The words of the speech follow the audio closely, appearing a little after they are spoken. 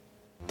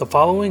The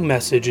following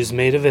message is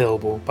made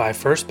available by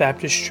First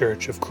Baptist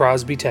Church of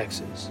Crosby,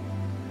 Texas.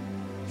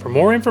 For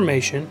more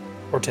information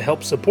or to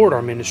help support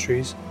our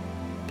ministries,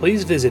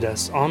 please visit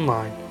us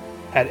online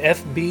at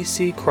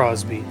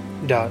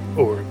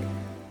fbccrosby.org.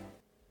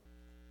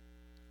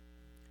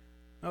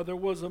 Now there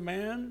was a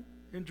man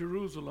in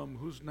Jerusalem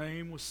whose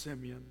name was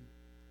Simeon,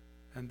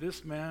 and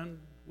this man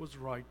was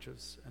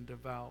righteous and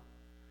devout,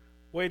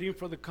 waiting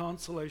for the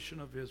consolation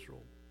of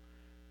Israel.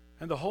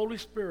 And the Holy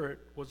Spirit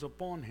was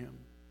upon him,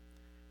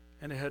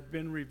 and it had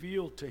been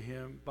revealed to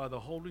him by the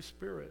Holy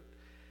Spirit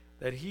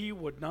that he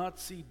would not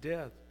see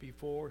death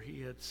before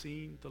he had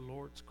seen the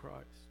Lord's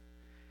Christ.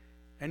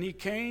 And he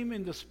came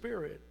in the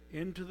Spirit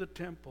into the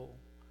temple,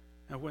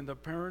 and when the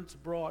parents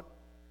brought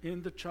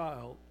in the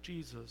child,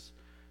 Jesus,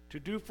 to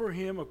do for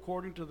him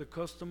according to the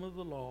custom of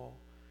the law,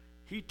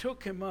 he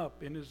took him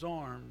up in his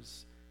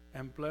arms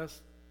and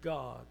blessed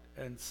God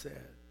and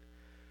said,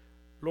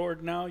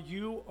 Lord, now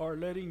you are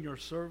letting your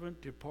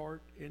servant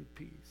depart in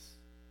peace,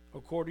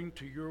 according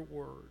to your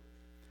word.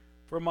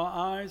 For my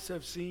eyes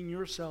have seen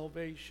your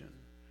salvation,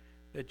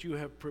 that you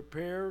have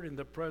prepared in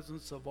the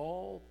presence of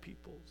all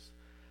peoples,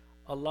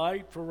 a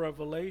light for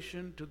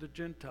revelation to the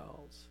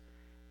Gentiles,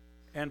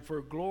 and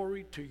for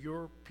glory to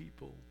your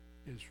people,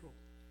 Israel.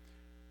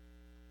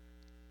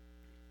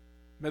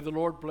 May the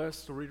Lord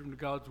bless the reading of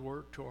God's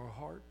word to our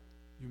heart.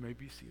 You may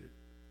be seated.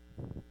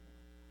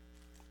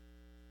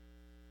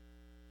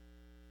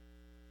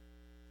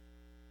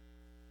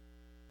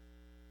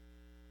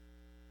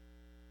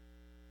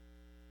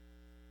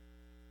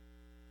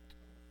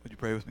 Would you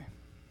pray with me?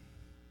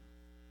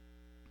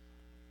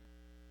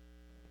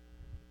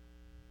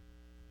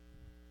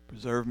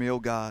 Preserve me, O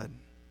God,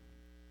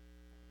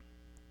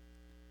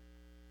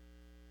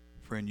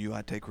 for in you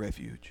I take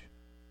refuge.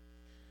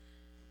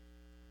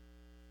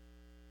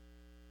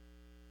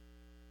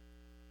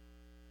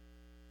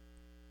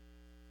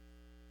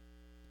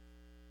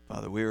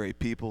 Father, we are a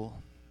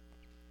people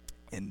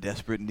in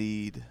desperate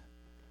need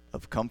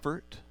of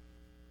comfort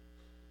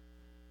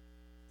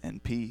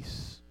and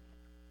peace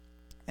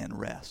and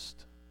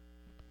rest.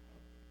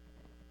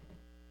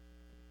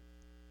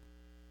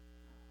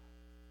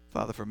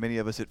 Father, for many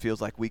of us, it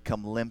feels like we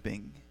come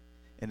limping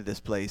into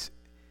this place,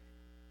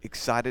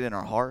 excited in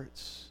our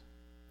hearts,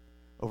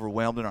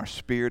 overwhelmed in our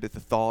spirit at the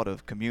thought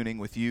of communing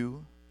with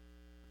you,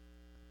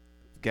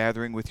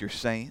 gathering with your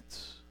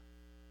saints,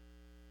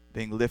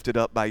 being lifted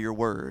up by your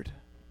word.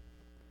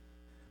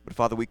 But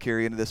Father, we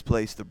carry into this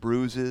place the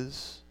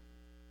bruises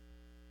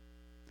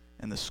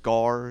and the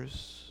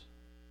scars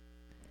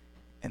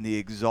and the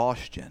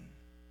exhaustion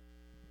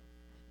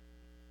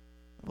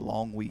of a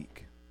long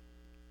week,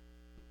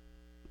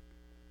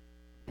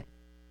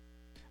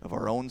 of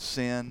our own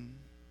sin,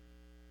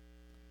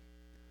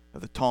 of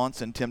the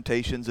taunts and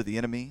temptations of the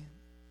enemy,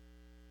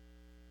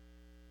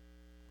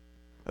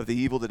 of the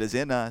evil that is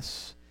in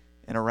us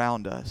and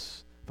around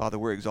us. Father,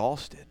 we're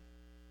exhausted.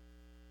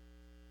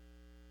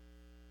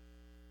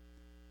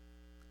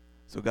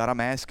 So God, I'm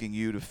asking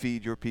you to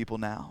feed your people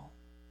now,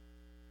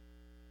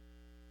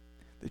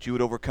 that you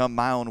would overcome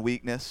my own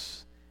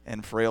weakness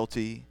and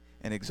frailty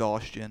and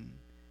exhaustion,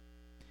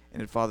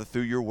 and that, Father,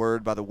 through your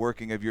word, by the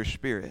working of your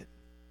Spirit,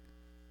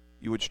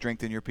 you would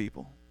strengthen your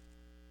people.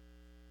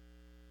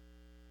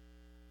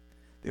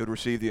 They would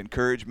receive the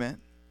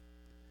encouragement,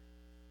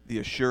 the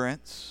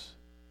assurance,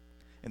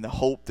 and the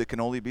hope that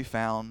can only be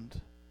found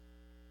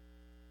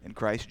in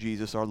Christ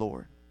Jesus our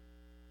Lord.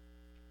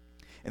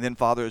 And then,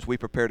 Father, as we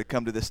prepare to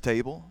come to this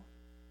table,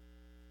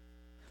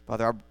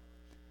 Father,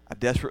 I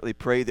desperately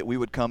pray that we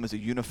would come as a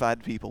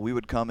unified people. We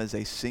would come as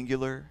a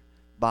singular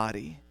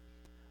body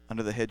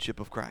under the headship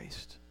of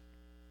Christ.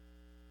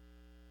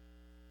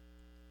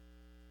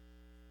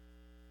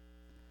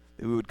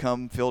 That we would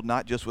come filled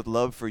not just with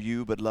love for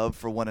you, but love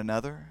for one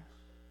another,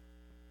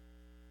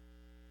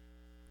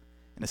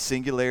 and a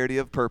singularity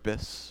of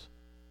purpose,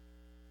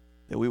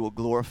 that we will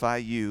glorify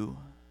you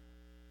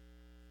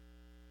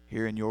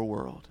here in your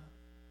world.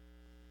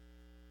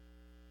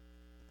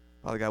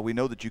 Father God, we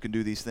know that you can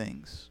do these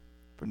things,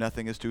 for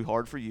nothing is too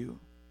hard for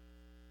you.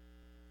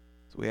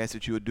 So we ask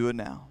that you would do it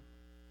now,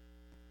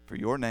 for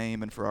your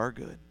name and for our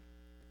good.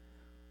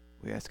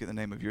 We ask in the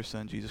name of your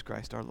Son, Jesus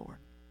Christ our Lord.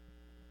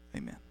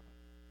 Amen.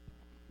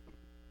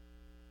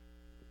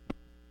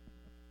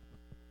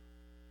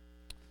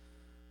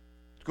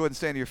 Go ahead and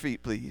stand to your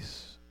feet,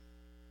 please.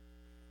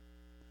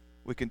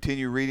 We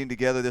continue reading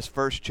together this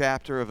first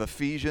chapter of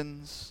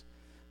Ephesians,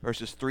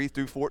 verses 3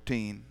 through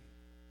 14.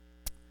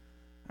 I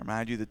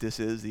remind you that this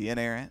is the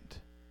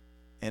inerrant,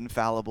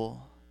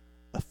 infallible,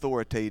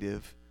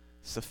 authoritative,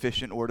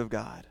 sufficient Word of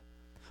God.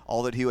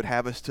 All that He would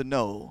have us to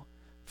know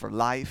for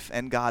life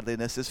and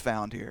godliness is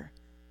found here.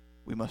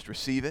 We must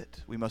receive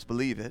it, we must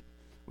believe it,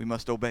 we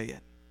must obey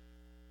it.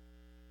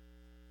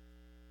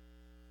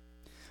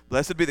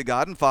 Blessed be the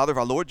God and Father of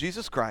our Lord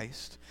Jesus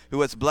Christ,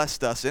 who has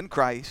blessed us in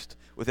Christ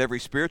with every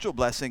spiritual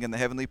blessing in the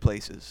heavenly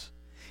places,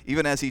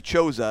 even as He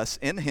chose us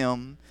in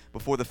Him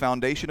before the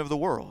foundation of the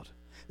world,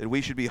 that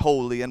we should be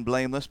holy and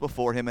blameless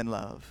before Him in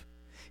love.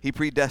 he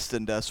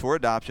predestined us for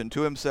adoption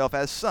to himself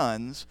as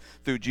sons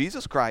through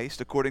Jesus Christ,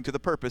 according to the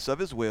purpose of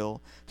his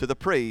will, to the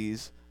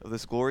praise of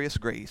this glorious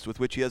grace with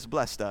which he has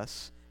blessed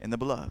us in the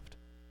beloved.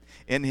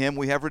 In him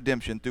we have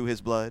redemption through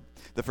his blood,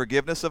 the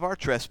forgiveness of our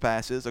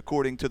trespasses,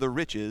 according to the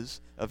riches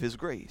of his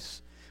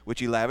grace, which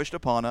he lavished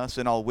upon us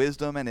in all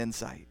wisdom and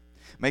insight,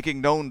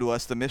 making known to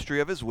us the mystery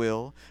of his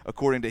will,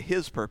 according to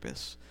his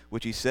purpose,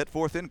 which he set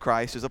forth in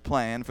Christ as a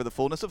plan for the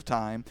fullness of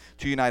time,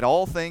 to unite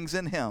all things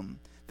in him,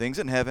 things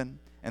in heaven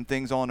and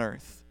things on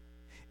earth.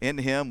 In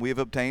him we have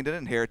obtained an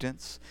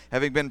inheritance,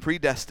 having been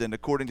predestined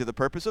according to the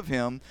purpose of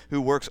him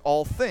who works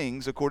all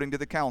things according to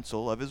the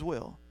counsel of his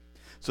will,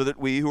 so that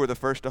we who are the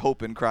first to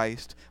hope in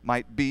Christ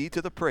might be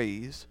to the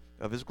praise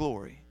of his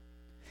glory.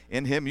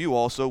 In him you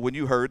also, when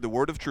you heard the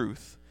word of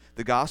truth,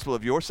 the gospel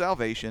of your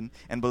salvation,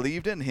 and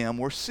believed in him,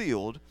 were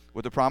sealed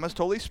with the promised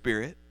Holy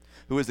Spirit,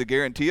 who is the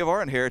guarantee of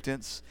our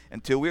inheritance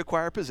until we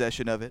acquire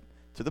possession of it,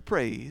 to the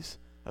praise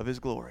of his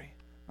glory.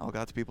 All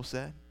God's people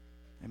said,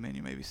 amen.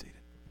 You may be seated.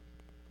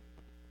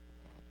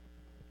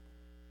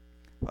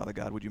 Father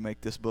God, would you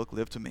make this book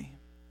live to me?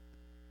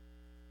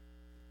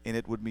 In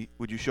it,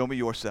 would you show me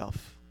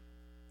yourself?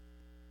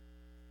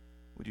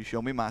 Would you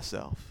show me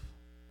myself?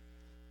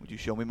 Would you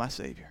show me my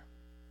Savior?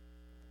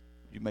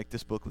 Would you make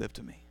this book live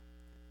to me?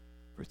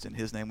 For it's in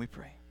his name we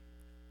pray.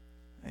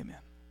 Amen.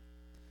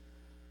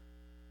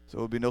 So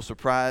it would be no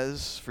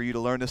surprise for you to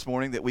learn this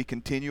morning that we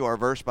continue our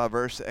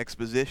verse-by-verse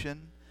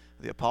exposition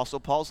of the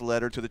Apostle Paul's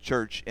letter to the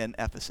church in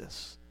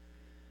Ephesus.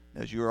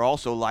 As you are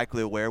also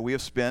likely aware, we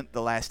have spent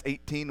the last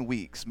 18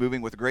 weeks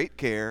moving with great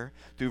care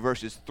through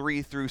verses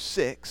 3 through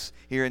 6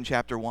 here in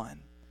chapter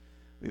 1.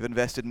 We've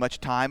invested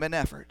much time and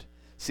effort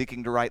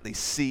seeking to rightly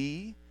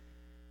see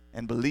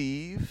and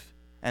believe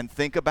and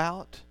think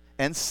about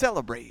and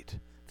celebrate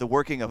the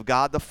working of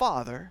God the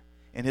Father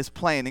in his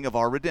planning of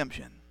our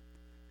redemption.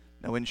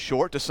 Now, in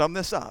short, to sum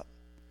this up,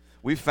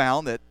 we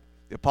found that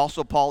the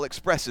Apostle Paul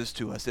expresses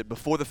to us that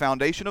before the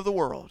foundation of the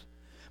world,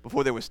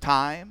 before there was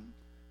time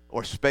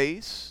or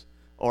space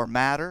or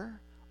matter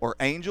or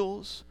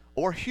angels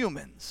or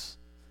humans,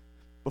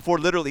 before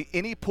literally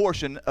any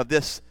portion of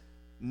this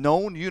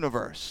known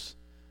universe,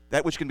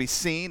 that which can be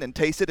seen and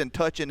tasted and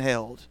touched and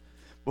held,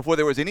 before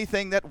there was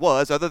anything that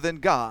was other than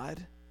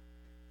God,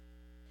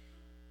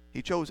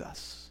 he chose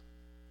us.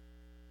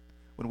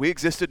 When we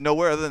existed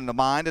nowhere other than the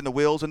mind and the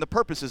wills and the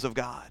purposes of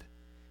God,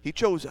 he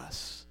chose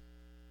us.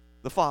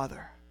 The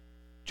Father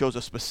chose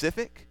a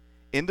specific,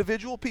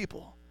 individual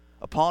people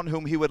upon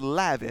whom he would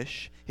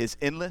lavish his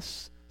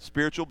endless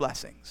spiritual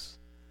blessings.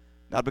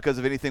 Not because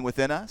of anything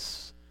within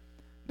us,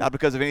 not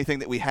because of anything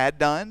that we had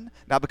done,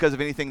 not because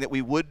of anything that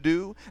we would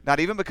do, not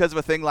even because of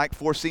a thing like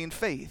foreseen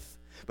faith,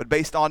 but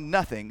based on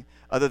nothing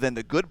other than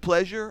the good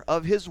pleasure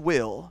of his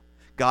will.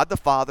 God the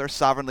Father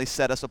sovereignly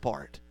set us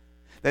apart.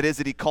 That is,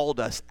 that he called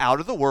us out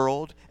of the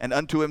world and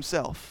unto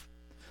himself,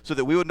 so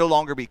that we would no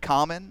longer be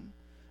common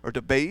or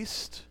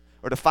debased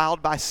or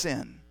defiled by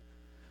sin.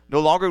 No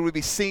longer would we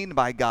be seen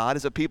by God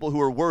as a people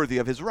who are worthy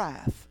of his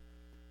wrath,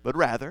 but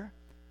rather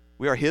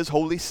we are his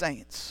holy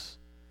saints.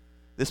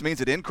 This means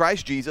that in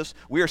Christ Jesus,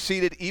 we are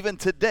seated even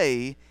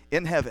today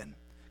in heaven,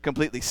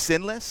 completely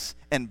sinless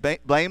and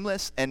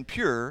blameless and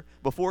pure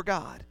before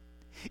God.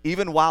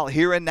 Even while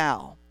here and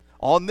now,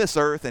 on this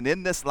earth and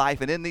in this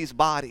life and in these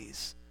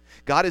bodies,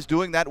 God is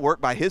doing that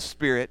work by his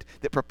Spirit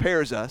that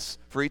prepares us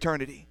for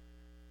eternity.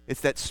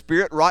 It's that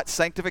Spirit-wrought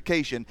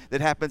sanctification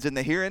that happens in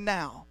the here and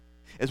now.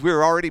 As we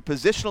are already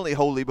positionally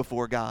holy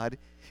before God,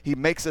 he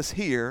makes us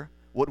here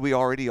what we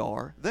already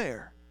are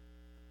there.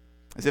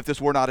 As if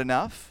this were not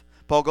enough,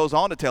 Paul goes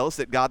on to tell us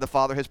that God the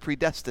Father has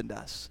predestined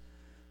us.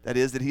 That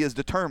is, that he has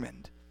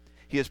determined,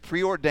 he has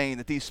preordained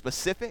that these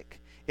specific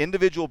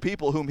individual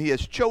people whom he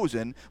has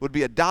chosen would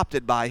be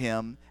adopted by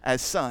him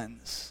as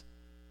sons.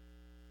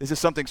 This is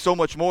something so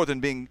much more than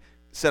being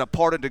set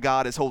apart unto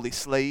God as holy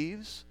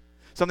slaves,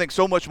 something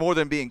so much more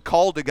than being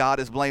called to God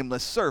as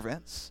blameless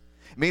servants.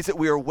 It means that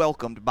we are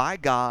welcomed by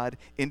God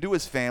into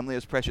his family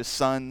as precious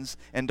sons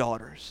and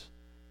daughters.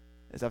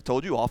 As I've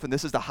told you often,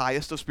 this is the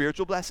highest of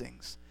spiritual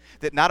blessings.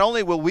 That not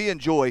only will we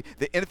enjoy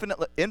the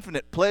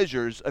infinite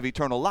pleasures of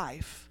eternal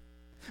life,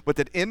 but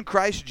that in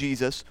Christ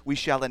Jesus we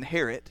shall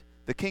inherit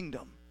the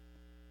kingdom.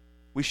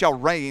 We shall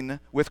reign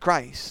with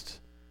Christ.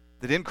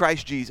 That in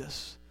Christ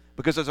Jesus,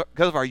 because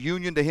of our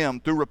union to him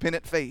through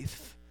repentant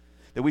faith,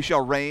 that we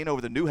shall reign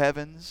over the new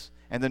heavens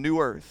and the new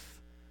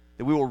earth.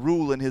 That we will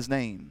rule in his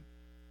name.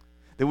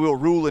 That we will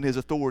rule in his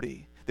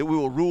authority. That we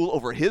will rule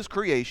over his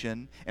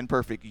creation in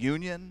perfect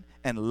union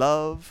and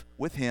love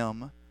with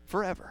him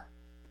forever.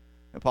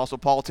 Apostle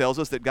Paul tells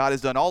us that God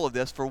has done all of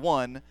this for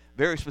one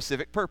very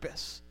specific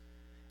purpose,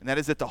 and that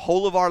is that the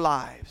whole of our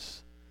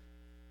lives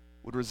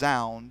would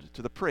resound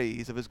to the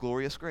praise of his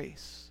glorious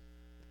grace.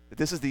 That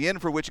this is the end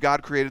for which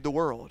God created the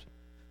world.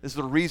 This is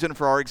the reason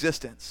for our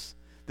existence.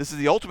 This is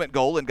the ultimate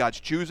goal in God's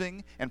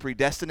choosing and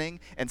predestining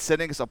and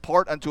setting us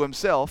apart unto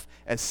himself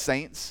as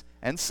saints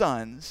and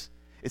sons,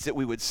 is that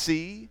we would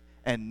see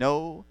and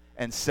know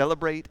and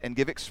celebrate and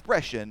give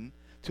expression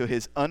to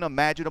his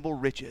unimaginable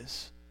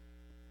riches.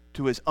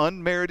 to his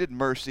unmerited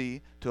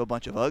mercy to a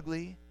bunch of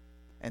ugly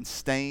and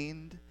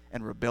stained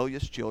and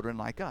rebellious children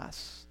like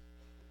us.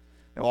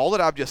 Now, all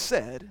that I've just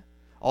said,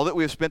 all that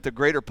we have spent the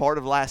greater part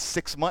of the last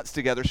 6 months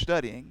together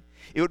studying,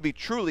 it would be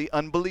truly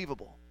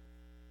unbelievable.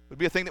 It would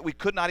be a thing that we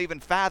could not even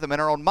fathom in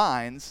our own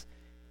minds,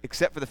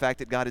 except for the fact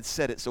that God had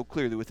said it so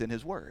clearly within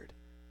his word.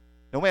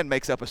 No man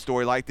makes up a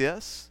story like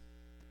this.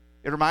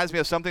 It reminds me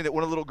of something that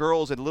one of the little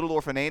girls in Little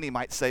Orphan Annie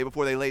might say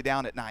before they lay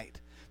down at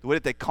night. The way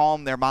that they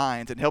calm their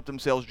minds and help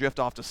themselves drift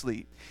off to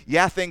sleep.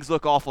 Yeah, things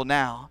look awful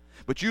now,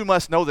 but you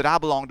must know that I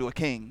belong to a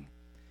king.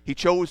 He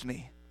chose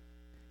me.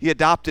 He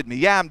adopted me.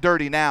 Yeah, I'm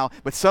dirty now,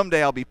 but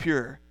someday I'll be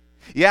pure.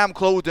 Yeah, I'm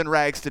clothed in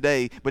rags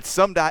today, but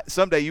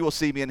someday you will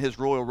see me in his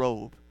royal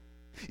robe.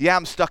 Yeah,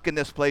 I'm stuck in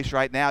this place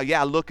right now.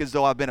 Yeah, I look as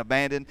though I've been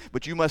abandoned,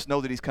 but you must know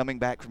that he's coming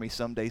back for me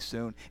someday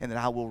soon, and that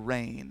I will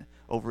reign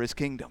over his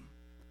kingdom.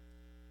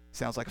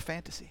 Sounds like a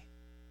fantasy.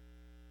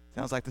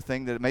 Sounds like the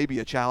thing that maybe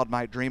a child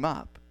might dream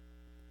up.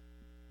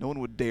 No one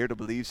would dare to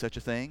believe such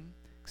a thing,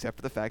 except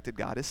for the fact that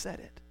God has said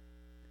it.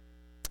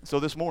 So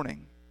this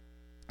morning,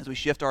 as we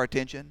shift our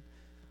attention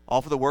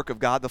off of the work of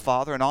God the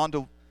Father and on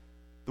to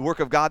the work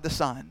of God the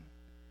Son,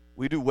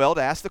 we do well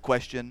to ask the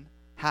question,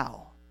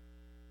 how?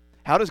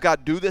 How does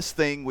God do this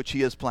thing which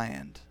he has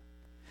planned?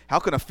 How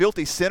can a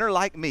filthy sinner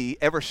like me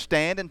ever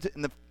stand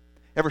in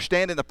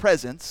the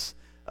presence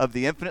of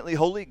the infinitely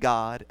holy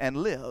God and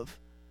live,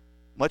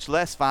 much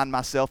less find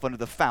myself under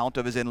the fount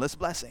of his endless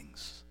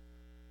blessings?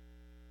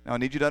 Now I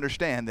need you to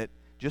understand that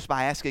just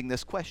by asking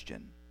this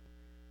question,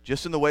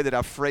 just in the way that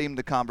I've framed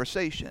the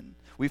conversation,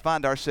 we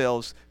find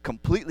ourselves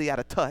completely out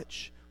of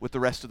touch with the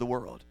rest of the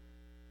world,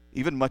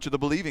 even much of the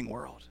believing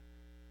world.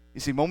 You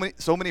see,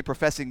 so many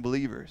professing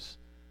believers,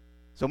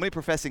 so many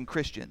professing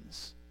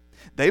Christians,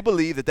 they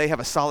believe that they have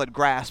a solid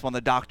grasp on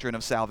the doctrine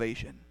of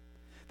salvation.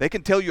 They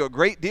can tell you a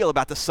great deal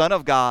about the Son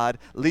of God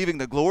leaving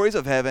the glories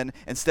of heaven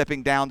and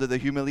stepping down to the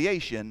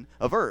humiliation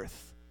of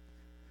earth.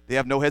 They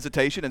have no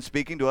hesitation in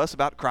speaking to us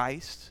about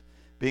Christ,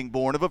 being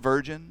born of a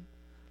virgin,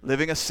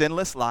 living a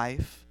sinless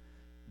life,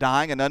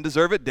 dying an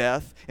undeserved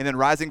death, and then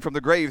rising from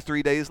the grave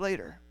 3 days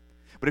later.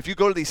 But if you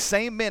go to these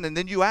same men and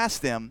then you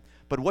ask them,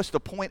 but what's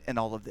the point in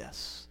all of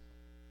this?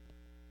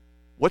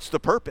 What's the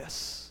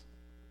purpose?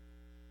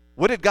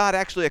 What did God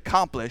actually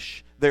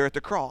accomplish there at the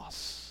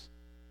cross?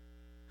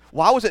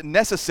 Why was it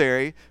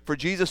necessary for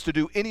Jesus to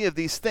do any of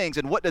these things,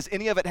 and what does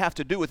any of it have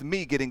to do with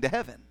me getting to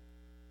heaven?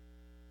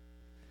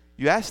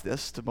 You ask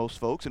this to most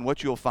folks, and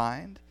what you'll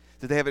find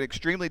is that they have an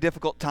extremely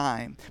difficult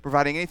time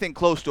providing anything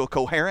close to a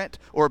coherent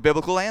or a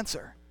biblical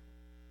answer.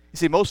 You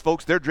see, most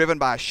folks, they're driven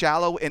by a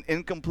shallow and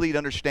incomplete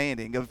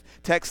understanding of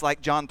texts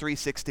like John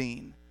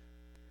 3:16.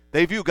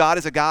 They view God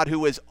as a God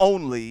who is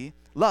only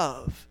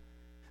love.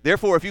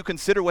 Therefore, if you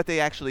consider what they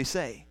actually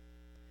say,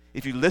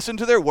 if you listen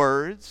to their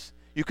words,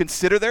 you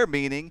consider their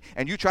meaning,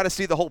 and you try to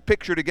see the whole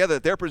picture together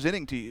that they're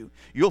presenting to you,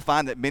 you'll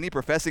find that many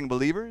professing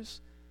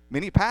believers,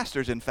 many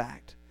pastors in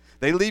fact,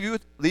 they leave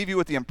you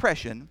with the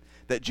impression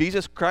that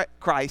Jesus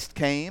Christ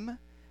came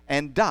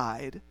and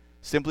died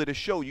simply to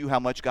show you how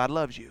much God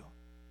loves you,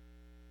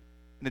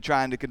 and to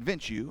trying to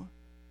convince you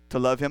to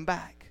love him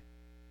back,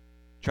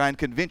 try and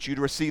convince you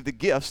to receive the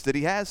gifts that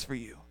he has for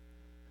you.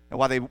 And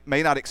while they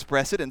may not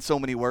express it in so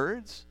many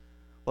words,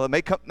 well, it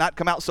may not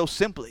come out so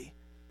simply.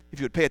 If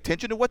you would pay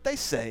attention to what they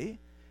say and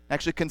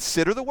actually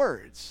consider the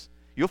words,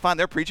 you'll find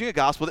they're preaching a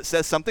gospel that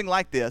says something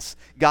like this: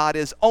 God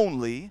is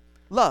only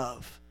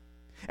love.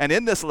 And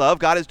in this love,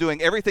 God is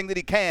doing everything that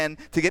he can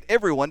to get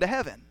everyone to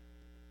heaven.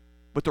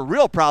 But the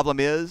real problem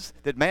is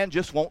that man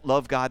just won't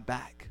love God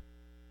back.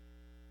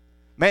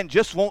 Man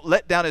just won't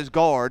let down his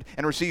guard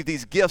and receive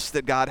these gifts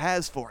that God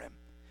has for him.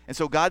 And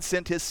so God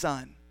sent his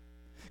Son.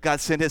 God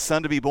sent his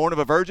Son to be born of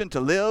a virgin, to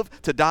live,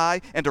 to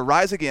die, and to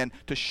rise again,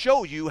 to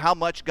show you how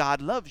much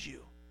God loves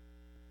you.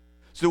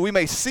 So we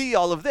may see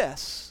all of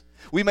this.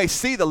 We may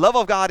see the love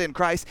of God in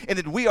Christ, and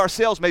then we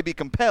ourselves may be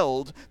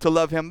compelled to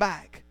love him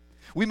back.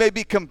 We may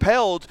be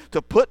compelled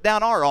to put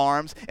down our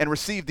arms and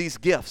receive these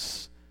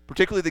gifts,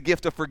 particularly the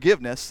gift of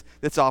forgiveness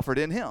that's offered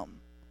in him.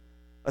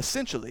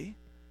 Essentially,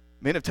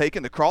 men have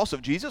taken the cross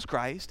of Jesus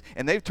Christ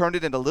and they've turned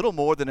it into little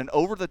more than an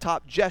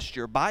over-the-top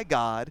gesture by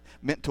God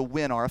meant to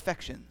win our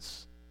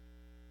affections.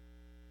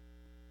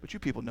 But you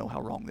people know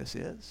how wrong this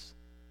is.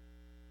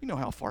 You know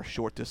how far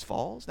short this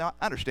falls. Now,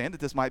 I understand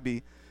that this might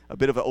be a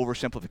bit of an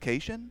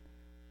oversimplification,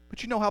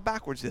 but you know how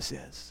backwards this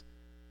is.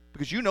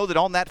 Because you know that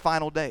on that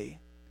final day,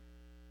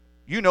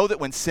 you know that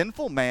when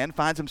sinful man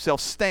finds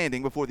himself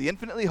standing before the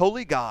infinitely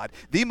holy God,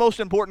 the most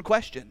important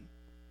question,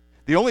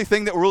 the only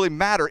thing that will really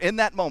matter in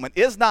that moment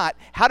is not,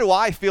 how do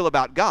I feel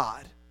about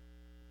God?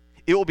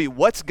 It will be,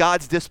 what's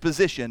God's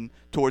disposition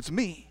towards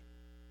me?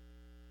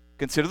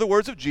 Consider the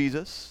words of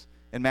Jesus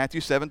in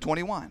Matthew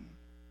 7:21.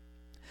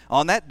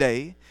 On that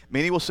day,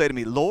 many will say to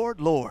me, Lord,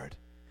 Lord,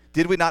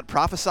 did we not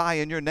prophesy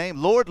in your name?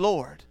 Lord,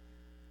 Lord.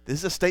 This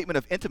is a statement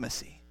of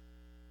intimacy.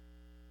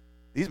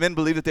 These men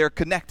believe that they're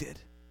connected.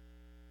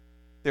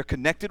 They're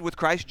connected with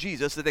Christ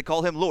Jesus, that they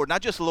call him Lord.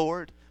 Not just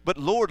Lord, but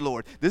Lord,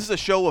 Lord. This is a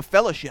show of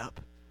fellowship.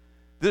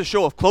 This is a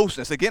show of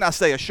closeness. Again, I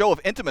say a show of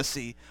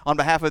intimacy on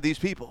behalf of these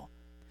people.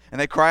 And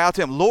they cry out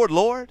to him, Lord,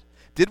 Lord,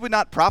 did we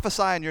not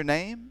prophesy in your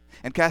name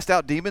and cast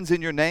out demons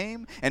in your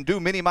name and do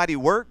many mighty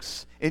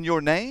works in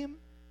your name?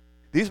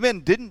 These men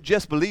didn't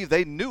just believe,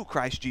 they knew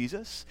Christ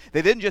Jesus.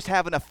 They didn't just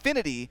have an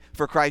affinity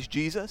for Christ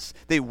Jesus.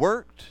 They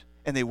worked,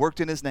 and they worked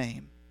in his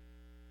name.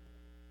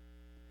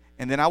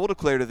 And then I will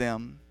declare to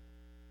them,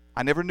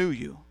 I never knew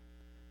you.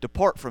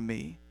 Depart from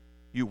me,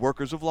 you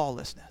workers of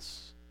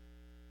lawlessness.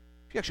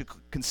 If you actually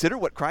consider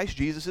what Christ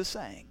Jesus is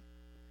saying,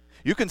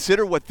 you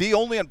consider what the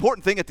only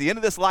important thing at the end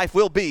of this life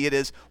will be, it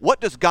is,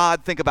 what does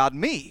God think about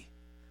me?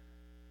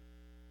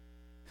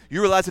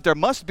 You realize that there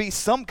must be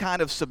some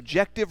kind of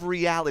subjective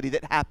reality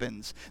that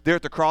happens there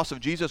at the cross of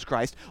Jesus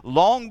Christ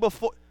long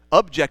before,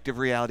 objective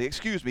reality,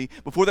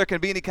 before there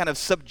can be any kind of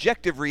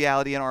subjective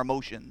reality in our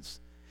emotions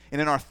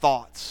and in our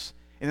thoughts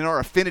and in our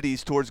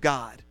affinities towards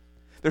God.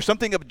 There's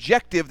something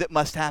objective that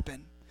must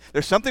happen.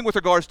 There's something with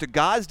regards to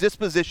God's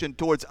disposition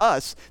towards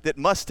us that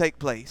must take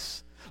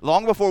place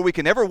long before we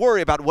can ever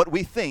worry about what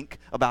we think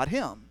about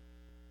him.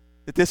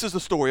 That this is the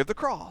story of the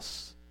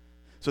cross.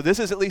 So this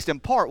is at least in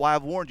part why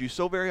I've warned you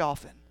so very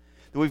often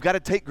that we've got to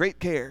take great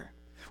care.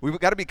 We've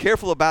got to be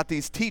careful about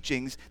these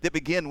teachings that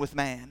begin with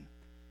man.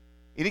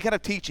 Any kind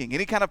of teaching,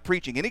 any kind of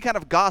preaching, any kind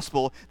of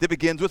gospel that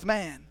begins with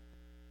man,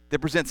 that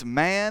presents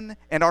man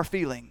and our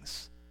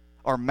feelings,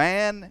 or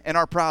man and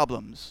our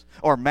problems,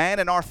 or man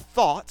and our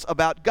thoughts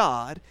about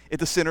God at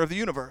the center of the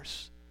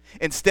universe.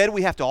 Instead,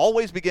 we have to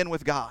always begin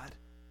with God.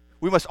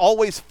 We must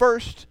always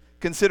first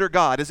consider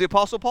God, as the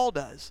Apostle Paul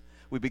does.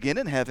 We begin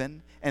in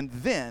heaven, and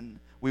then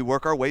we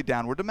work our way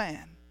downward to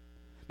man.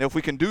 Now, if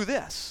we can do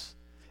this,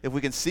 if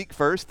we can seek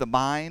first the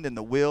mind and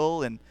the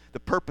will and the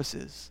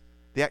purposes,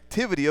 the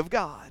activity of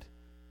God,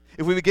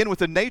 if we begin with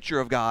the nature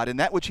of God and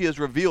that which he has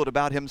revealed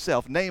about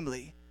himself,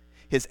 namely,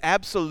 his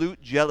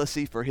absolute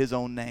jealousy for his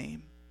own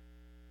name,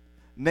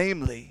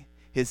 namely,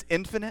 his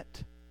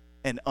infinite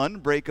and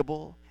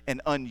unbreakable and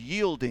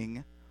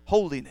unyielding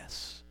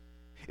holiness.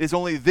 It is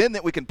only then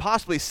that we can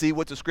possibly see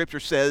what the Scripture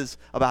says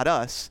about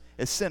us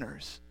as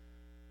sinners.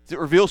 It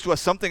reveals to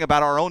us something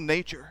about our own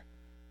nature,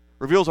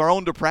 reveals our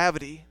own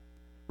depravity,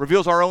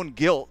 reveals our own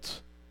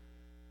guilt,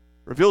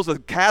 reveals the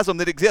chasm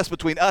that exists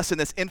between us and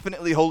this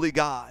infinitely holy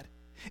God.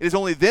 It is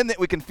only then that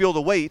we can feel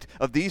the weight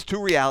of these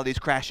two realities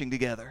crashing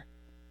together.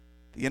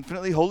 The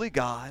infinitely holy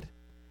God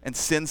and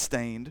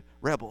sin-stained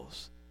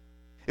rebels.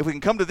 If we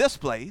can come to this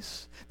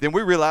place, then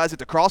we realize that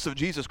the cross of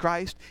Jesus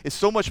Christ is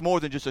so much more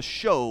than just a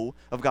show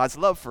of God's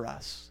love for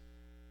us.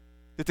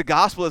 That the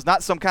gospel is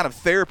not some kind of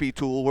therapy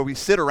tool where we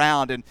sit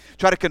around and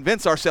try to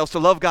convince ourselves to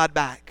love God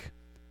back,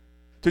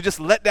 to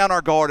just let down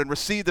our guard and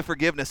receive the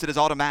forgiveness that is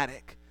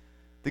automatic,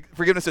 the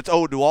forgiveness that's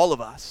owed to all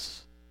of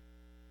us.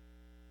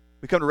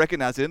 We come to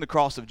recognize that in the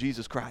cross of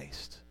Jesus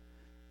Christ,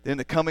 in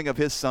the coming of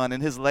his Son,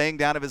 and his laying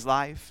down of his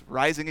life,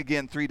 rising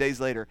again 3 days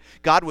later,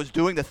 God was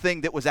doing the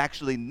thing that was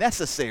actually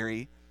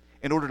necessary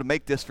in order to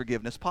make this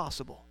forgiveness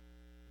possible.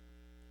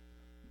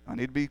 I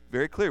need to be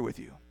very clear with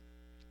you.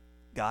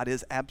 God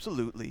is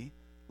absolutely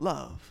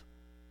love.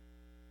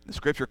 The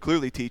Scripture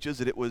clearly teaches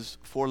that it was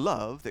for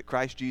love that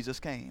Christ Jesus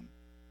came.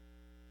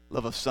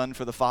 Love of Son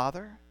for the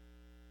Father,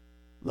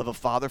 love of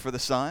Father for the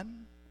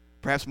Son,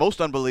 perhaps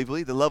most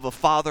unbelievably, the love of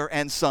Father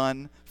and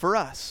Son for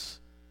us.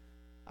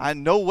 I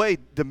in no way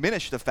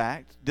dismiss the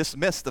fact,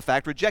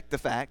 reject the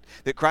fact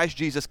that Christ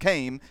Jesus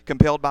came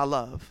compelled by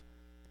love.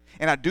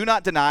 And I do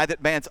not deny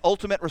that man's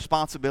ultimate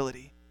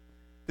responsibility,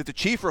 that the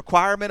chief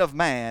requirement of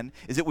man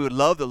is that we would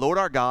love the Lord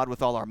our God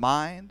with all our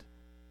mind,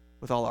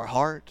 with all our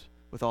heart,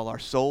 with all our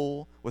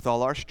soul, with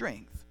all our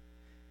strength.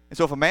 And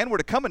so if a man were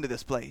to come into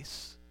this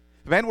place,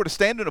 if a man were to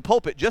stand in a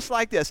pulpit just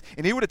like this,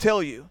 and he were to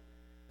tell you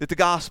that the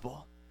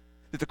gospel,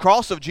 that the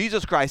cross of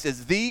Jesus Christ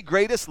is the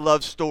greatest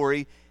love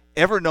story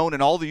ever known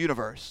in all the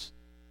universe,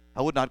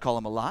 I would not call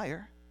him a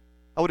liar.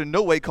 I would in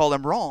no way call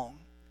him wrong.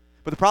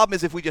 But the problem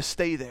is if we just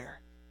stay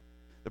there.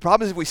 The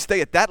problem is if we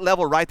stay at that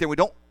level right there, we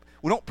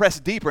don't press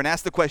deeper and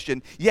ask the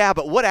question, yeah,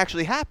 but what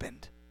actually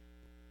happened?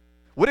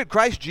 What did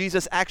Christ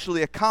Jesus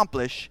actually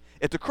accomplish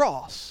at the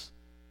cross?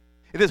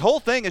 If this whole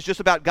thing is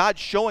just about God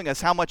showing us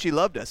how much he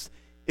loved us,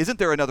 isn't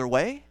there another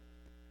way?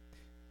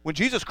 When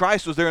Jesus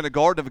Christ was there in the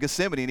Garden of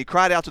Gethsemane and he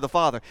cried out to the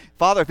Father,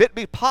 Father, if it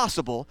be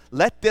possible,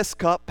 let this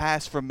cup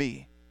pass from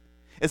me.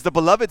 As the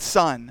beloved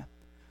Son,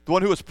 the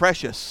one who was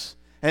precious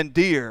and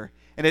dear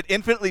and had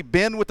infinitely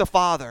been with the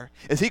Father,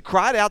 as he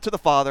cried out to the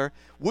Father,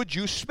 would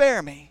you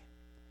spare me?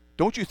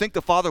 Don't you think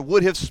the Father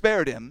would have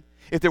spared him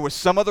if there was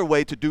some other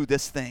way to do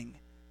this thing?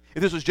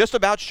 If this was just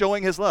about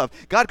showing his love.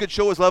 God could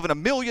show his love in a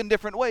million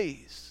different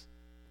ways.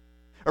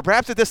 Or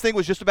perhaps if this thing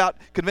was just about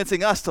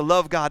convincing us to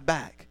love God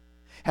back.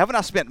 Haven't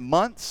I spent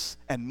months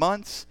and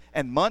months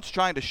and months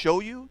trying to show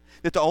you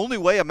that the only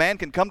way a man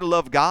can come to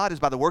love God is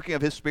by the working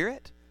of his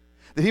Spirit?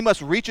 That he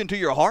must reach into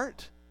your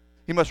heart?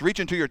 He must reach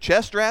into your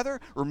chest, rather,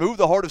 remove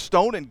the heart of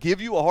stone and give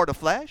you a heart of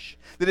flesh?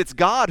 That it's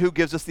God who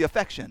gives us the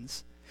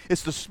affections.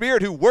 It's the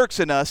Spirit who works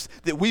in us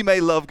that we may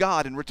love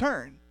God in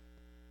return.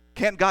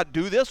 Can't God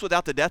do this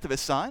without the death of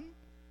his Son?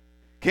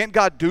 Can't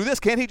God do this?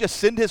 Can't he just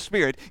send his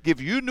Spirit, give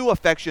you new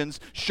affections,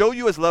 show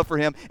you his love for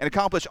him, and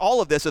accomplish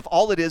all of this if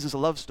all it is a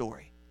love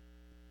story?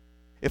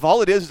 If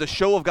all it is a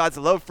show of God's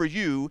love for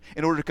you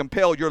in order to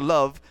compel your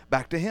love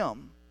back to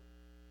him?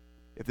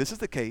 If this is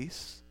the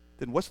case,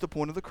 then what's the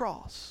point of the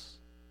cross?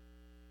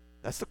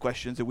 That's the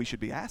questions that we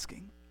should be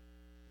asking.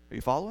 Are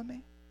you following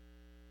me?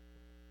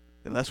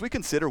 Unless we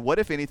consider what,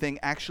 if anything,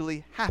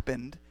 actually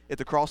happened at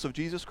the cross of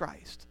Jesus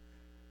Christ,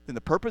 then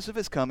the purpose of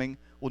his coming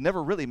will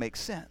never really make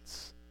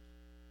sense.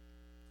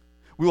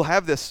 We will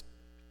have this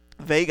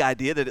vague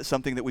idea that it's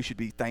something that we should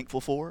be thankful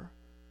for.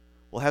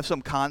 We'll have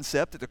some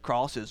concept that the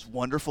cross is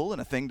wonderful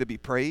and a thing to be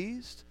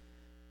praised.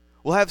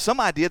 We'll have some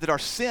idea that our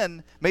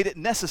sin made it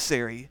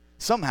necessary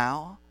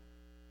somehow.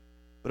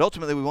 But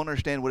ultimately, we won't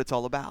understand what it's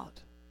all about.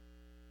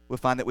 We'll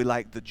find that we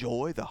lack the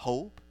joy, the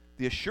hope,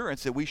 the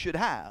assurance that we should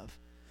have.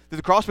 That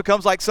the cross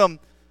becomes like some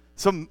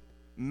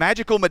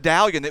magical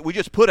medallion that we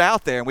just put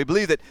out there, and we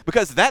believe that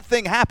because that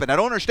thing happened, I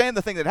don't understand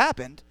the thing that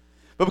happened,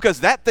 but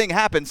because that thing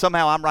happened,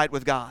 somehow I'm right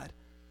with God.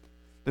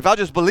 If I'll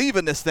just believe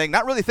in this thing,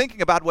 not really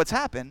thinking about what's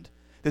happened,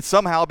 that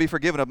somehow I'll be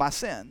forgiven of my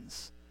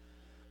sins.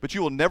 But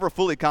you will never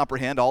fully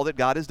comprehend all that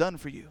God has done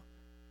for you.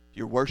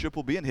 Your worship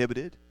will be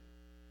inhibited.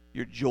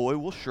 Your joy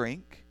will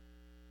shrink.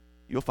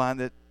 You'll find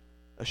that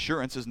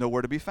assurance is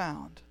nowhere to be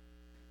found.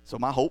 So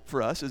my hope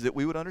for us is that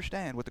we would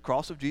understand what the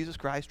cross of Jesus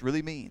Christ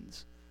really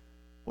means,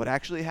 what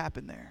actually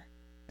happened there,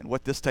 and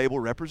what this table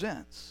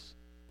represents.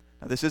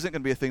 Now, this isn't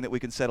going to be a thing that we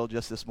can settle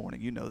just this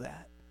morning. You know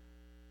that.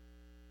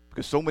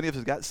 Because so many of us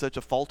have got such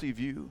a faulty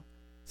view,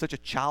 such a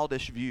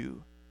childish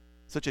view,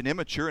 such an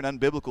immature and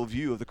unbiblical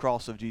view of the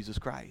cross of Jesus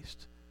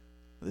Christ.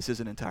 This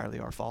isn't entirely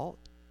our fault.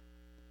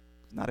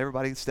 Not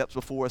everybody steps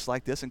before us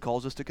like this and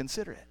calls us to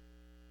consider it.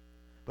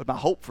 But my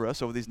hope for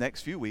us over these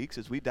next few weeks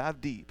as we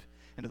dive deep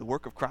into the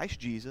work of Christ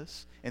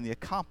Jesus and the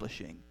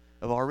accomplishing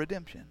of our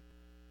redemption,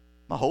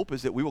 my hope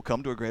is that we will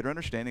come to a greater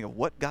understanding of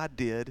what God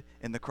did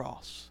in the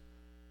cross.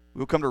 We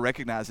will come to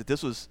recognize that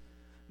this was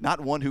not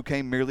one who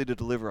came merely to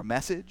deliver a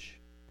message.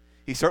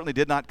 He certainly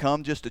did not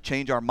come just to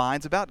change our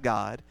minds about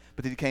God,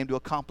 but that he came to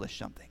accomplish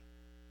something,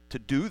 to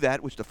do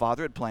that which the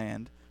Father had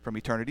planned from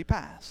eternity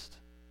past.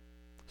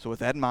 So with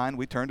that in mind,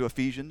 we turn to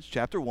Ephesians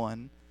chapter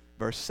 1,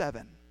 verse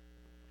 7.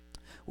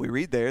 We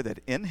read there that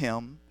in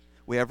him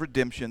we have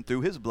redemption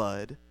through his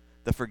blood,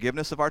 the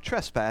forgiveness of our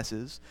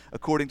trespasses,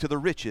 according to the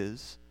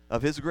riches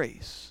of his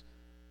grace.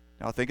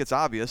 Now I think it's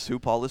obvious who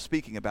Paul is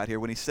speaking about here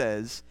when he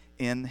says,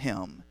 in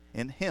him.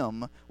 In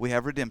him we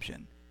have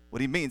redemption.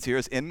 What he means here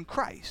is in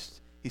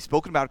Christ. He's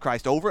spoken about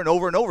Christ over and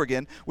over and over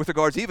again with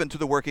regards even to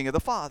the working of the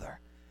Father.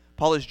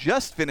 Paul has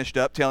just finished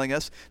up telling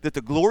us that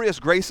the glorious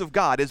grace of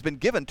God has been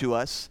given to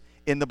us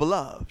in the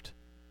beloved.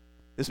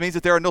 This means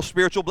that there are no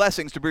spiritual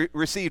blessings to be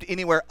received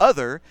anywhere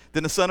other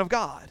than the Son of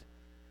God.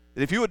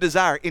 That if you would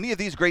desire any of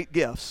these great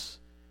gifts,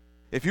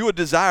 if you would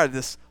desire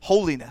this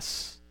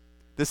holiness,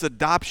 this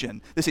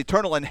adoption, this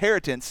eternal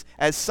inheritance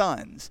as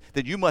sons,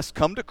 then you must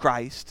come to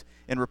Christ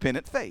in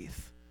repentant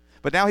faith.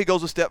 But now he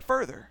goes a step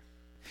further.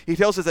 He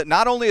tells us that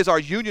not only is our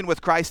union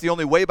with Christ the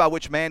only way by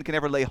which man can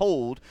ever lay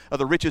hold of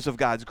the riches of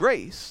God's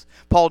grace,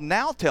 Paul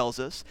now tells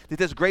us that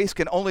this grace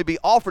can only be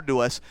offered to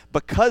us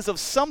because of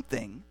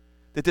something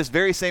that this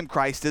very same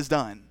Christ has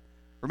done.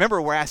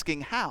 Remember, we're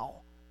asking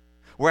how.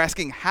 We're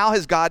asking, how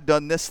has God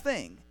done this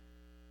thing?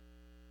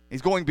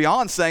 He's going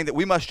beyond saying that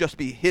we must just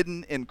be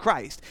hidden in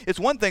Christ. It's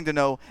one thing to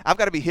know, I've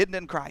got to be hidden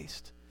in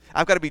Christ.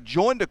 I've got to be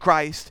joined to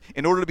Christ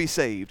in order to be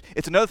saved.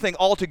 It's another thing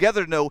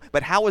altogether to know,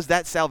 but how is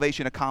that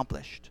salvation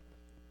accomplished?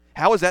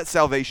 How is that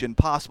salvation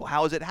possible?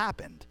 How has it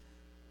happened?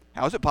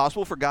 How is it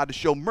possible for God to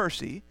show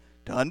mercy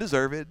to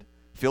undeserved,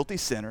 filthy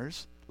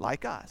sinners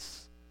like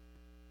us?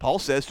 Paul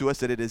says to us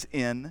that it is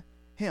in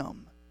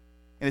him.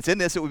 And it's in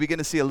this that we begin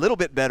to see a little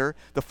bit better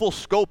the full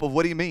scope of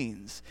what he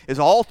means. Is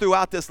all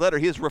throughout this letter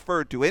he is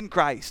referred to in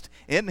Christ,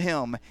 in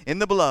him, in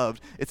the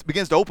beloved. It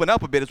begins to open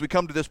up a bit as we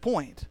come to this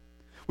point.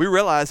 We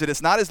realize that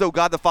it's not as though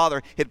God the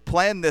Father had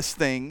planned this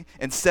thing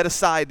and set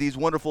aside these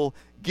wonderful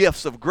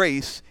gifts of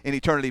grace in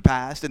eternity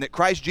past, and that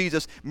Christ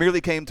Jesus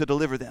merely came to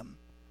deliver them.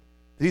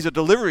 He's a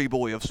delivery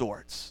boy of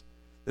sorts.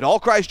 That all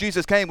Christ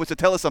Jesus came was to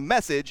tell us a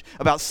message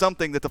about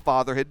something that the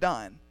Father had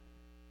done.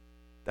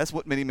 That's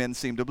what many men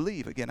seem to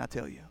believe, again, I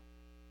tell you.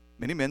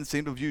 Many men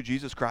seem to view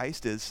Jesus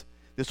Christ as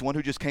this one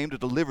who just came to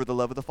deliver the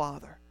love of the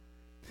Father.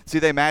 See,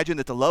 they imagine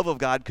that the love of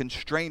God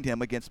constrained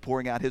him against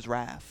pouring out his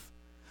wrath.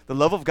 The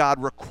love of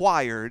God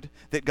required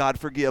that God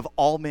forgive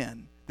all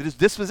men. That his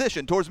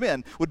disposition towards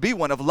men would be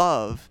one of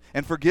love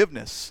and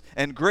forgiveness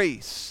and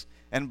grace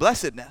and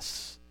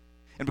blessedness.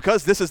 And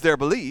because this is their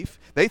belief,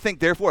 they think,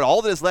 therefore,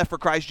 all that is left for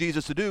Christ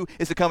Jesus to do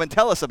is to come and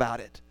tell us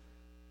about it.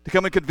 To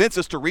come and convince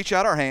us to reach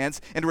out our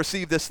hands and to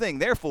receive this thing.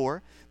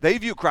 Therefore, they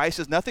view Christ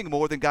as nothing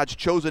more than God's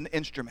chosen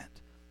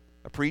instrument.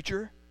 A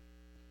preacher,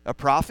 a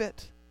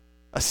prophet,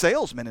 a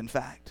salesman, in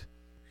fact.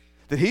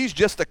 That he's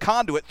just the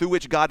conduit through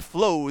which God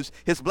flows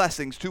his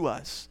blessings to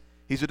us.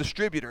 He's a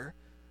distributor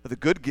of the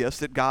good gifts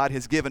that God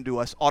has given to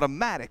us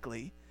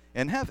automatically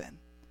in heaven.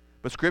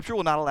 But Scripture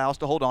will not allow us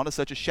to hold on to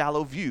such a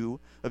shallow view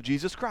of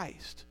Jesus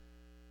Christ.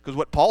 Because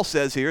what Paul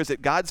says here is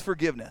that God's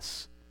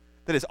forgiveness,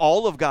 that is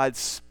all of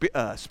God's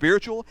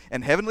spiritual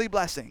and heavenly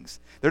blessings,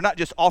 they're not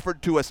just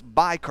offered to us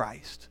by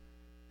Christ.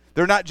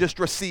 They're not just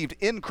received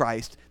in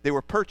Christ. They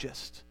were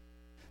purchased.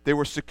 They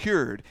were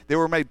secured. They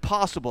were made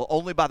possible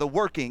only by the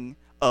working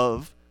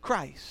of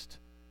Christ.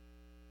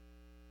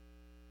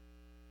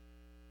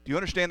 Do you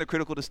understand the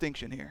critical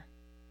distinction here?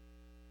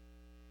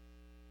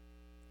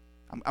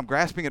 I'm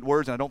grasping at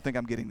words and I don't think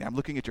I'm getting there. I'm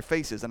looking at your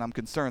faces and I'm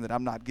concerned that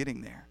I'm not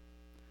getting there.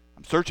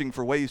 I'm searching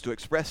for ways to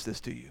express this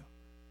to you.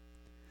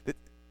 That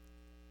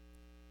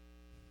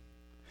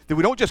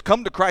we don't just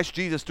come to Christ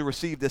Jesus to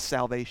receive this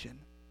salvation.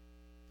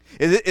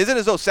 It isn't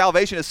as though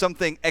salvation is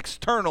something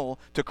external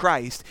to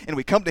Christ and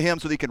we come to Him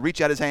so that He can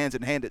reach out His hands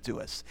and hand it to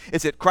us.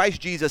 It's that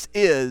Christ Jesus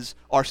is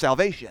our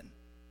salvation.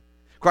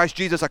 Christ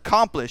Jesus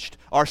accomplished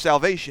our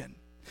salvation.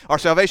 Our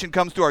salvation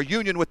comes through our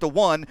union with the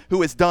one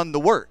who has done the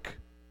work.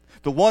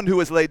 The one who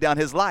has laid down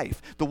His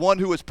life, the one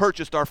who has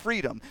purchased our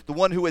freedom, the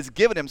one who has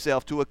given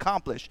Himself to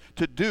accomplish,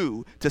 to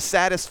do, to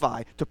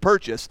satisfy, to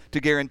purchase, to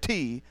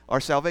guarantee our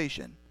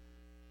salvation.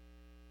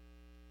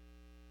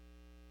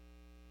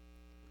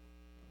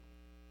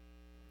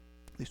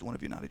 At least one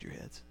of you nodded your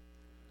heads.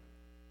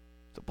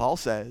 So Paul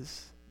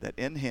says that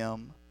in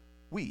Him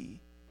we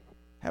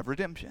have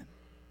redemption.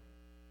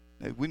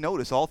 Now, we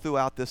notice all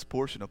throughout this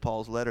portion of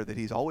Paul's letter that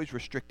he's always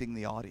restricting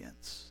the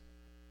audience.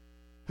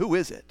 Who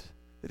is it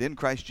that in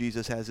Christ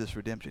Jesus has this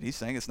redemption? He's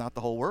saying it's not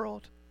the whole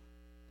world.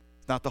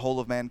 It's not the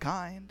whole of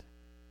mankind.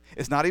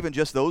 It's not even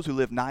just those who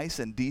live nice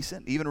and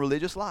decent, even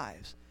religious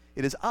lives.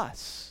 It is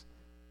us.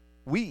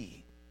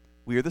 We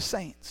are the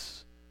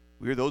saints.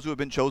 We are those who have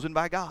been chosen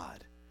by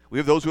God. We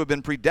are those who have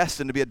been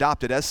predestined to be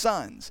adopted as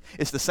sons.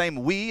 It's the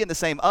same we and the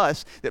same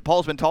us that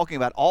Paul's been talking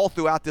about all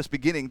throughout this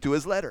beginning to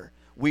his letter.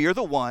 We are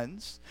the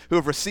ones who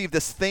have received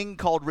this thing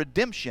called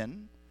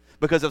redemption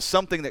because of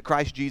something that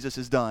Christ Jesus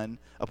has done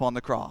upon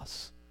the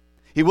cross.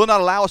 He will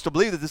not allow us to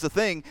believe that this is a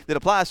thing that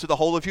applies to the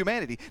whole of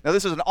humanity. Now,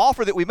 this is an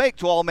offer that we make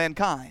to all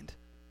mankind.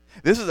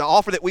 This is an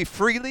offer that we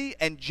freely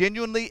and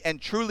genuinely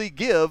and truly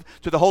give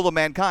to the whole of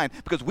mankind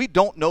because we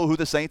don't know who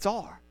the saints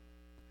are.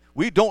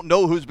 We don't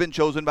know who's been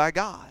chosen by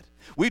God.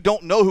 We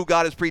don't know who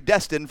God has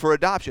predestined for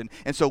adoption.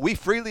 And so we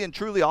freely and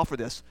truly offer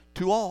this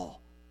to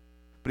all.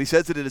 But he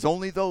says that it is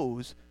only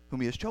those whom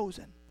He has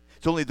chosen.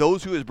 It's only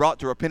those who He has brought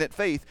to repentant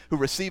faith who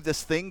receive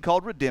this thing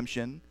called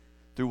redemption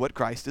through what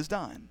Christ has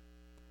done.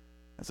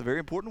 That's a very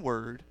important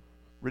word,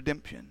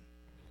 redemption.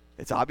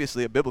 It's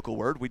obviously a biblical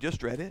word. We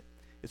just read it.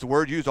 It's a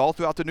word used all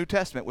throughout the New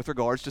Testament with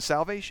regards to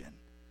salvation.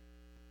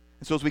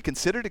 And so as we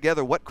consider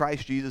together what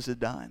Christ Jesus has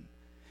done,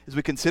 as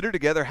we consider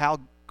together how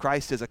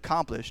Christ has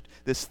accomplished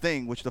this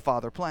thing which the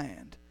Father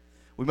planned,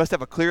 we must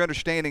have a clear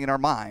understanding in our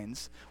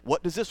minds,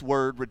 what does this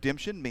word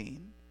redemption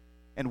mean?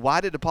 And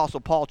why did Apostle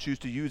Paul choose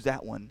to use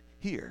that one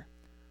here?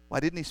 Why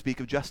didn't he speak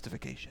of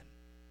justification?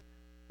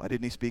 Why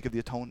didn't he speak of the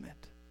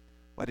atonement?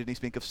 Why didn't he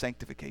speak of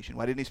sanctification?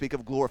 Why didn't he speak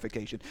of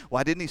glorification?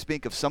 Why didn't he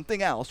speak of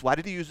something else? Why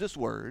did he use this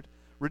word,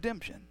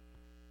 redemption?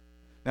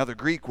 Now the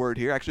Greek word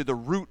here, actually the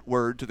root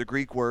word to the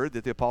Greek word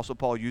that the Apostle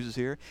Paul uses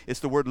here, is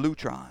the word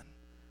lutron.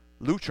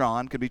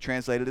 Lutron can be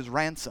translated as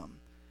ransom.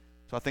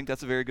 So I think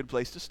that's a very good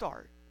place to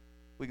start.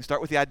 We can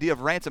start with the idea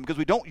of ransom because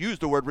we don't use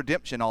the word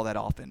redemption all that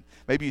often.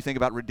 Maybe you think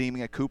about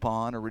redeeming a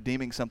coupon or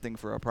redeeming something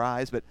for a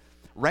prize, but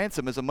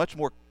ransom is a much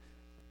more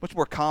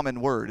common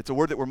word. It's a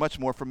word that we're much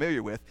more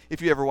familiar with.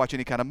 If you ever watch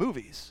any kind of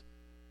movies,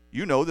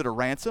 you know that a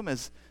ransom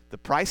is the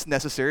price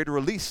necessary to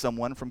release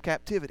someone from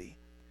captivity.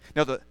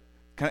 Now,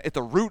 at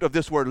the root of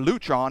this word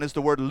lutron is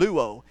the word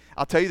luo.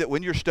 I'll tell you that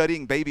when you're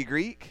studying baby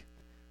Greek,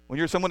 when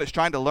you're someone that's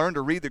trying to learn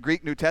to read the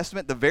Greek New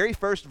Testament, the very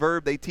first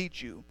verb they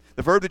teach you,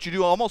 the verb that you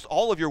do almost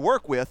all of your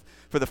work with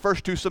for the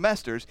first 2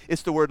 semesters,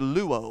 it's the word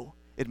luo.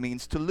 It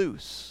means to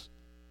loose.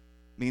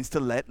 It means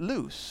to let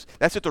loose.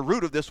 That's at the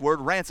root of this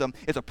word ransom.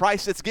 It's a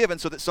price that's given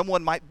so that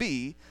someone might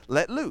be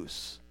let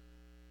loose.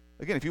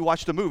 Again, if you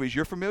watch the movies,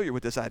 you're familiar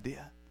with this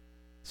idea.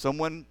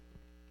 Someone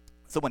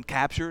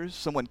captures,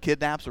 someone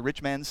kidnaps a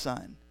rich man's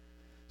son.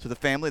 So the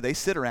family, they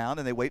sit around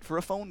and they wait for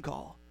a phone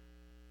call.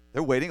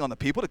 They're waiting on the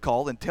people to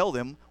call and tell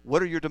them,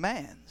 what are your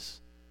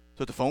demands?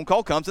 So the phone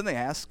call comes and they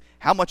ask,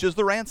 how much is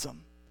the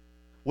ransom?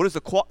 What is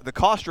the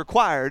cost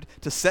required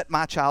to set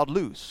my child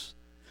loose?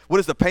 What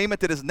is the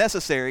payment that is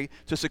necessary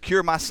to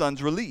secure my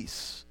son's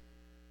release?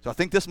 So I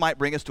think this might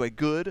bring us to a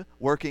good,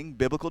 working,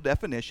 biblical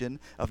definition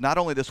of not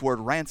only this word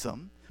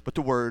ransom, but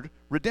the word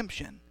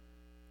redemption.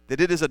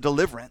 That it is a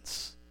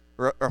deliverance,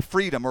 or a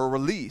freedom, or a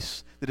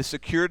release that is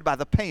secured by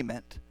the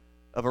payment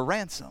of a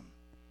ransom.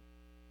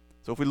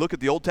 So if we look at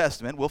the Old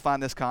Testament, we'll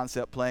find this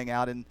concept playing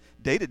out in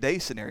day-to-day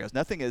scenarios.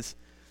 Nothing is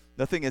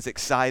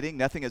exciting,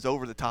 nothing is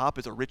over the top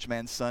as a rich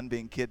man's son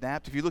being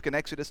kidnapped. If you look in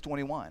Exodus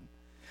 21,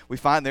 we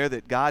find there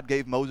that God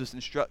gave Moses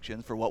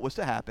instructions for what was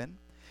to happen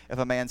if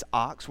a man's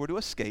ox were to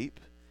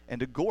escape and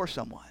to gore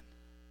someone.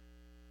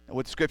 And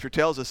what the Scripture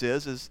tells us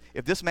is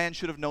if this man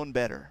should have known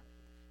better,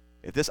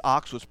 if this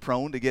ox was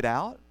prone to get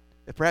out,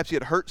 if perhaps he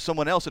had hurt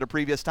someone else at a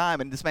previous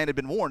time and this man had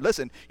been warned,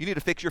 listen, you need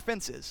to fix your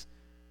fences,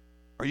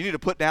 or you need to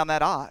put down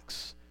that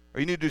ox, or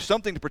you need to do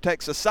something to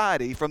protect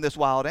society from this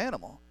wild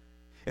animal.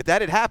 If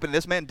that had happened,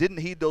 this man didn't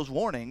heed those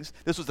warnings,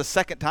 this was the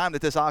second time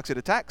that this ox had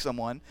attacked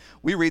someone,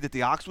 we read that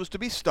the ox was to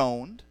be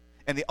stoned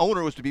and the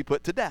owner was to be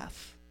put to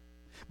death.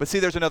 But see,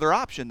 there's another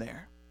option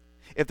there.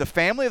 If the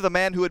family of the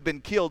man who had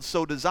been killed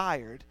so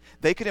desired,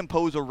 they could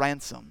impose a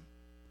ransom.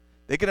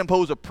 They could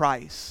impose a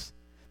price.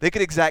 They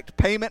could exact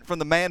payment from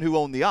the man who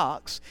owned the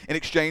ox in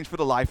exchange for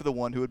the life of the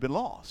one who had been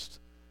lost.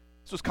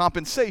 This was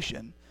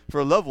compensation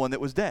for a loved one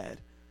that was dead.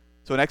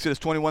 So in Exodus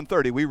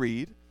 21:30 we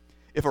read,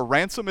 if a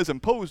ransom is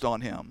imposed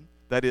on him,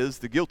 that is,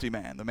 the guilty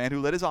man, the man who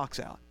let his ox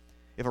out,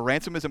 if a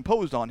ransom is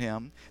imposed on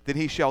him, then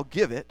he shall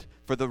give it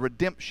for the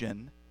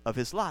redemption of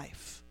his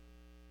life.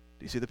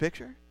 Do you see the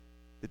picture?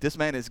 That this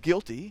man is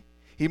guilty.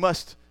 He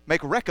must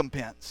make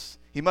recompense.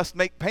 He must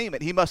make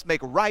payment. He must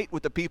make right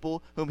with the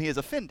people whom he has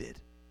offended.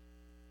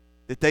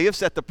 That they have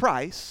set the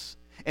price,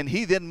 and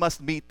he then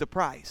must meet the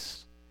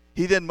price.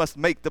 He then must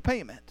make the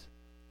payment.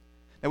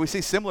 Now we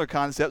see similar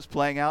concepts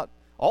playing out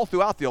all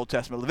throughout the Old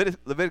Testament.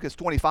 Leviticus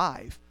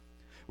 25.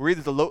 We read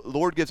that the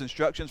Lord gives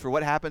instructions for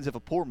what happens if a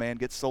poor man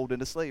gets sold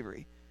into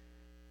slavery.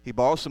 He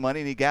borrows some money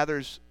and he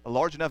gathers a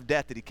large enough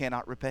debt that he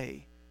cannot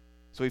repay.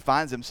 So he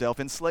finds himself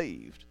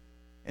enslaved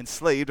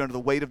under the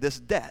weight of this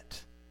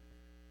debt.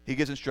 He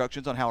gives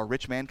instructions on how a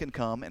rich man can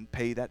come and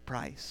pay that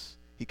price.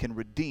 He can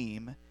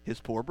redeem his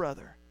poor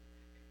brother.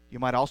 You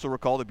might also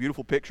recall the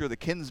beautiful picture of the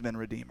kinsman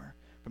redeemer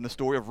from the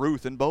story of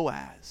Ruth and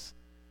Boaz.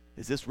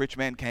 As this rich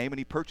man came and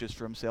he purchased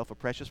for himself a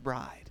precious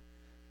bride.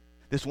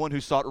 This one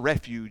who sought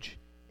refuge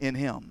in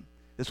him.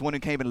 This one who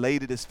came and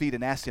laid at his feet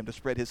and asked him to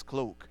spread his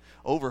cloak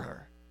over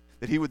her.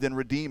 That he would then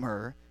redeem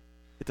her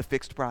at the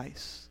fixed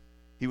price.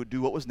 He would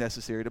do what was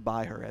necessary to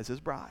buy her as his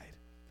bride.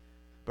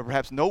 But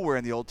perhaps nowhere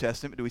in the Old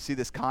Testament do we see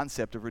this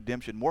concept of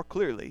redemption more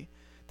clearly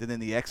than in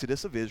the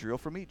exodus of Israel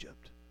from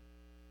Egypt.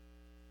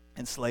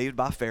 Enslaved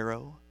by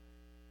Pharaoh,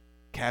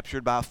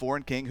 captured by a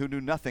foreign king who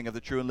knew nothing of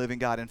the true and living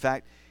God. In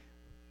fact,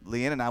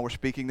 Leanne and I were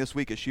speaking this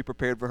week as she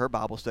prepared for her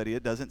Bible study.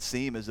 It doesn't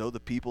seem as though the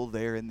people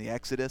there in the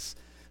Exodus,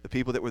 the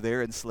people that were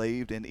there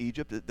enslaved in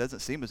Egypt, it doesn't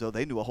seem as though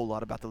they knew a whole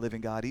lot about the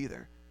living God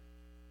either.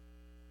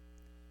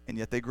 And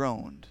yet they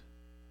groaned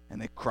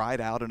and they cried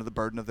out under the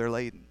burden of their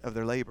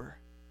labor.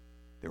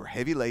 They were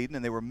heavy laden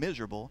and they were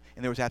miserable,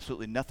 and there was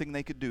absolutely nothing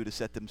they could do to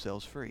set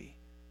themselves free.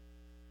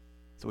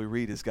 So we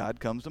read as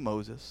God comes to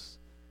Moses,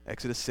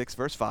 Exodus 6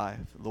 verse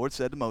 5, the Lord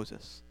said to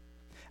Moses,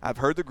 I've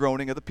heard the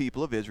groaning of the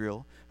people of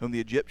Israel, whom the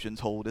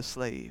Egyptians hold as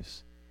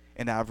slaves,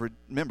 and I've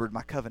remembered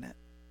my covenant.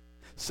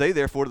 Say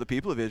therefore to the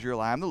people of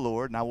Israel, I am the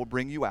Lord, and I will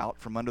bring you out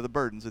from under the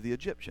burdens of the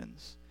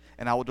Egyptians,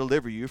 and I will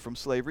deliver you from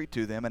slavery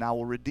to them, and I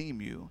will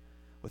redeem you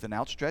with an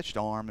outstretched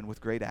arm and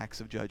with great acts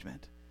of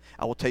judgment.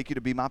 I will take you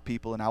to be my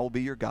people, and I will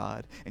be your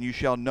God, and you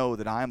shall know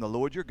that I am the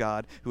Lord your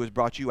God, who has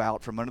brought you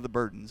out from under the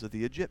burdens of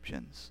the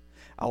Egyptians.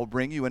 I will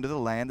bring you into the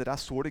land that I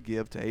swore to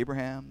give to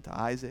Abraham, to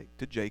Isaac,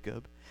 to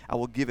Jacob. I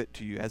will give it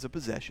to you as a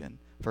possession,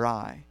 for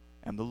I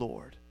am the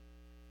Lord.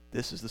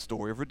 This is the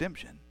story of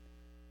redemption.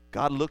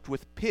 God looked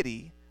with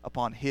pity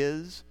upon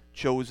his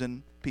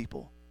chosen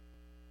people.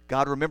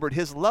 God remembered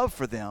his love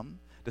for them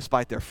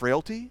despite their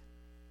frailty,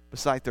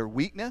 despite their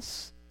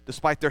weakness,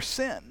 despite their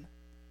sin.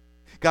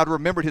 God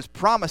remembered his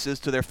promises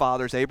to their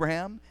fathers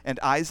Abraham and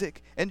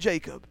Isaac and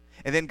Jacob.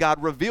 And then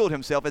God revealed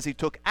himself as he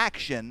took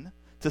action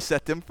to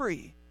set them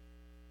free.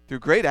 Through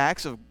great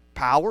acts of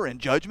power and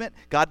judgment,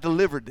 God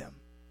delivered them.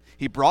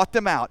 He brought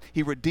them out.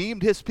 He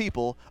redeemed his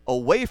people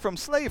away from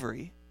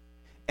slavery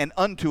and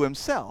unto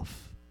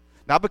himself.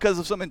 Not because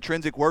of some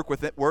intrinsic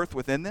worth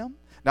within them,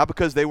 not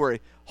because they were a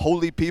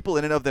holy people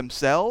in and of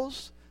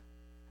themselves,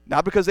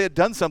 not because they had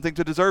done something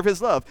to deserve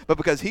his love, but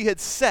because he had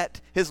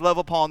set his love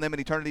upon them in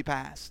eternity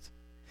past.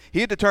 He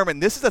had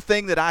determined, this is the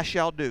thing that I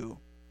shall do.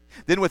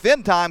 Then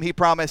within time, he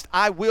promised,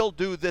 I will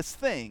do this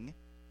thing.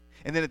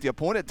 And then at the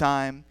appointed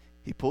time,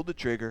 he pulled the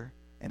trigger,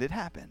 and it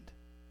happened.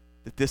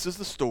 That this is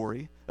the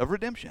story of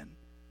redemption.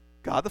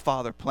 God the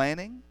Father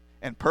planning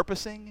and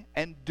purposing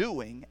and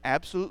doing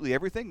absolutely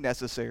everything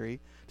necessary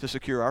to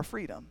secure our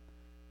freedom.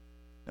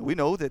 And we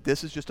know that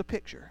this is just a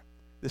picture.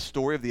 This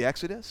story of the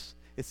Exodus,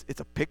 it's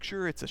a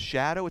picture, it's a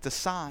shadow, it's a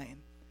sign.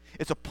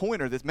 It's a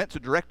pointer that's meant to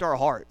direct our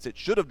hearts. It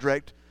should have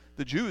directed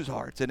the Jews'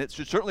 hearts, and it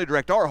should certainly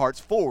direct our hearts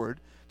forward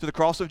to the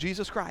cross of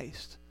Jesus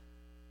Christ,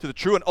 to the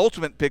true and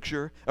ultimate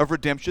picture of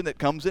redemption that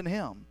comes in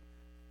him.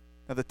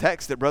 Now the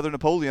text that Brother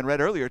Napoleon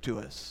read earlier to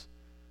us,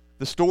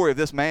 the story of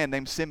this man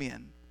named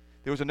Simeon.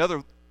 There was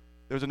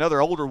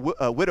another older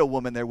widow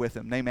woman there with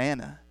him named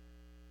Anna.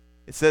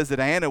 It says that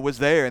Anna was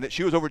there and that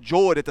she was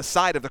overjoyed at the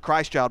sight of the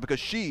Christ child because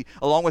she,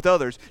 along with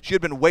others, she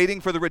had been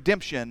waiting for the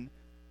redemption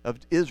of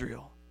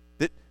Israel.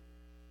 That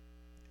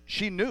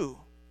she knew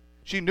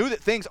that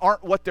things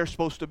aren't what they're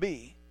supposed to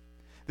be.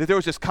 That there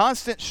was this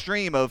constant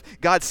stream of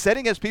God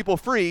setting his people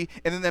free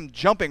and then them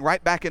jumping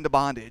right back into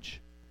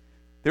bondage.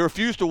 They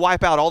refused to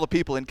wipe out all the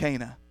people in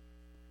Canaan.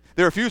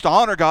 They refused to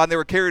honor God, and they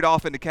were carried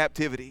off into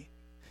captivity.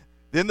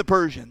 Then the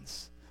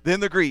Persians, then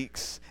the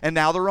Greeks, and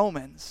now the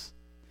Romans.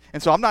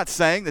 And so I'm not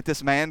saying that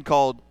this man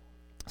called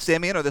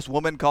Simeon or this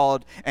woman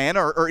called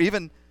Anna or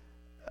even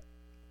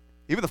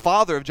Even the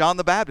father of John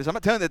the Baptist. I'm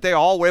not telling you that they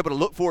all were able to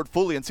look forward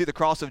fully and see the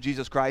cross of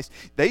Jesus Christ.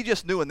 They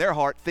just knew in their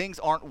heart things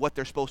aren't what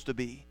they're supposed to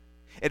be.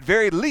 At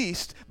very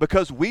least,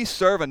 because we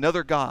serve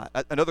another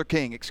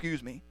king,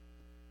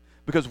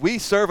 because we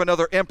serve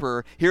another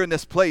emperor here in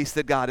this place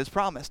that God has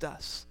promised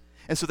us.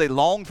 And so they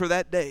longed for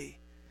that day.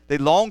 They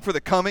longed for the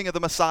coming of the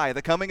Messiah,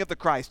 the coming of the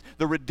Christ,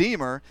 the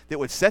Redeemer that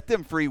would set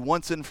them free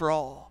once and for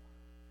all.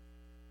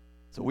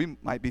 So we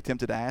might be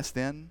tempted to ask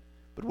then,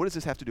 but what does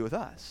this have to do with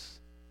us?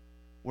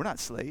 We're not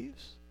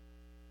slaves.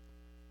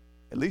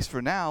 At least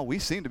for now, we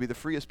seem to be the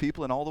freest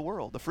people in all the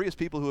world, the freest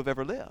people who have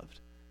ever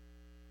lived.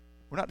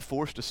 We're not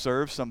forced to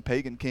serve some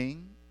pagan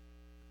king.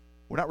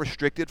 We're not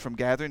restricted from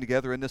gathering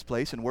together in this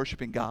place and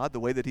worshiping God the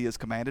way that He has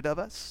commanded of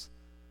us.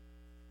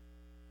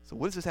 So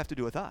what does this have to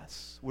do with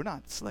us? We're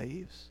not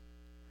slaves.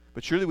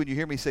 But surely when you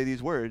hear me say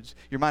these words,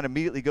 your mind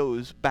immediately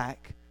goes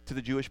back to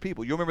the Jewish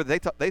people. You'll remember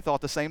they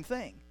thought the same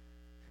thing.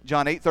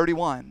 John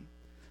 8:31.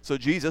 So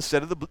Jesus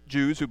said to the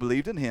Jews who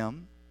believed in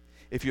Him,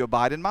 if you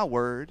abide in my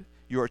word,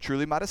 you are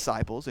truly my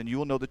disciples, and you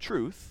will know the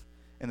truth,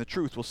 and the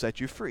truth will set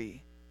you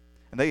free.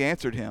 And they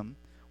answered Him,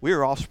 we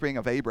are offspring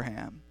of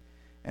Abraham,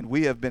 and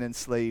we have been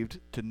enslaved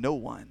to no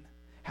one.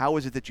 How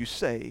is it that you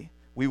say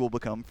we will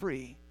become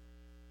free?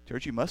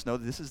 Church, you must know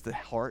that this is the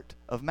heart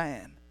of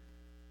man.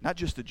 Not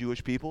just the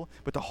Jewish people,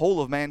 but the whole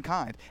of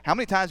mankind. How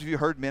many times have you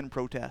heard men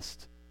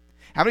protest?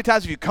 How many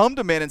times have you come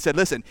to men and said,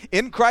 listen,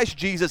 in Christ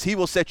Jesus, He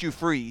will set you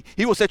free.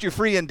 He will set you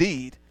free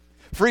indeed.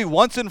 Free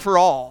once and for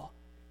all.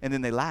 And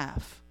then they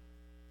laugh.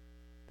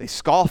 They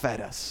scoff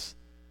at us.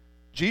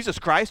 Jesus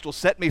Christ will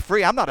set me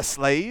free. I'm not a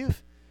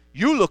slave.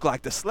 You look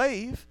like the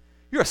slave.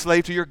 You're a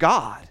slave to your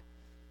God.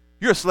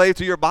 You're a slave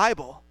to your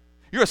Bible.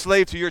 You're a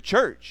slave to your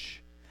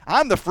church.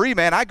 I'm the free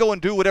man. I go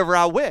and do whatever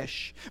I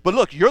wish. But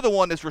look, you're the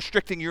one that's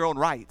restricting your own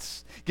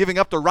rights, giving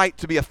up the right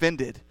to be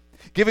offended,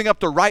 giving up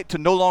the right to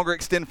no longer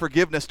extend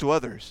forgiveness to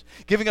others,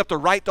 giving up the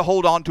right to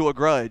hold on to a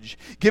grudge,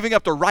 giving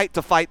up the right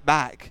to fight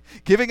back,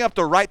 giving up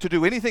the right to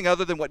do anything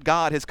other than what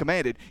God has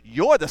commanded.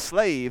 You're the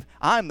slave.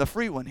 I'm the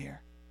free one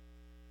here.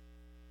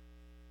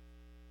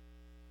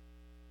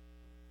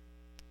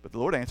 But the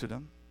Lord answered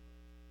him,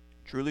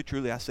 truly,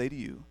 truly, I say to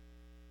you,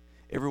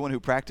 everyone who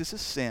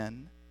practices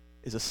sin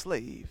is a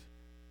slave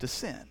to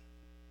sin.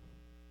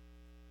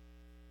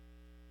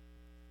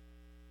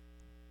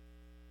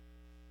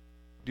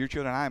 Dear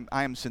children,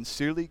 I am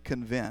sincerely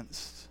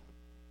convinced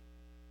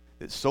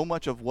that so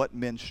much of what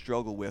men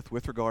struggle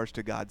with regards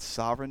to God's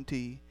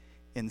sovereignty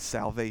in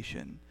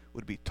salvation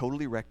would be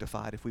totally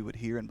rectified if we would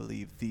hear and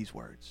believe these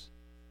words.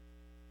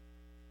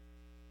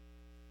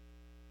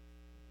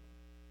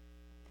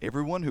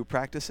 Everyone who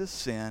practices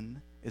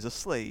sin is a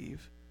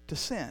slave to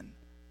sin.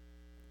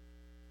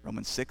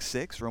 Romans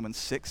 6:6, Romans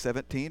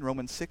 6:17,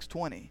 Romans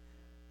 6:20.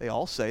 They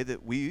all say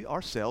that we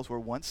ourselves were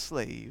once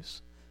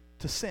slaves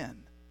to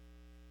sin.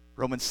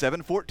 Romans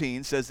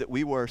 7:14 says that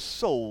we were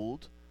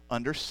sold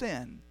under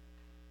sin.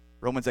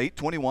 Romans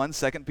 8:21,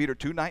 2 Peter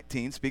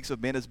 2:19 speaks of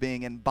men as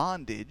being in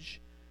bondage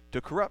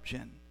to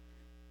corruption.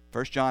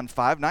 1 John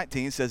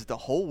 5:19 says the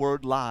whole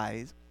world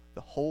lies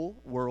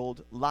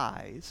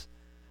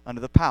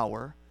under the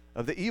power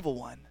of the evil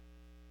one.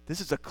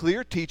 This is a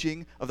clear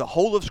teaching of the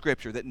whole of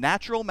Scripture, that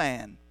natural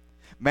man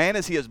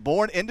as he is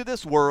born into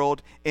this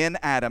world in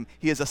Adam,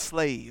 he is a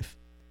slave.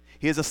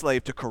 He is a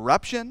slave to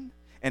corruption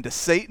and to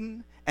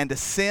Satan and to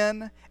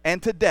sin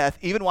and to death,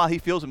 even while he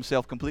feels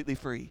himself completely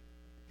free.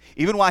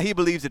 Even while he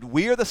believes that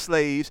we are the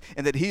slaves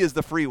and that he is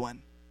the free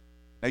one.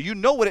 Now you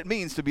know what it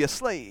means to be a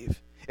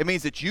slave. It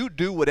means that you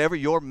do whatever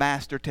your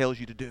master tells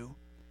you to do.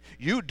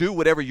 You do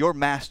whatever your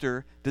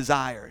master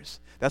desires.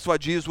 That's why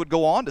Jesus would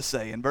go on to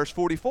say in verse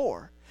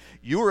 44,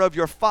 you are of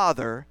your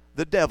father,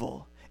 the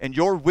devil, and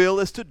your will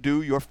is to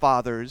do your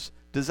father's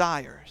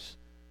desires.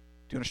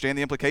 Do you understand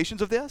the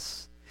implications of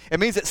this? It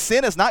means that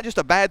sin is not just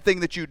a bad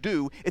thing that you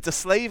do, it's a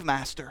slave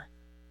master.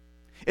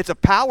 It's a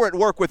power at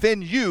work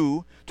within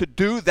you to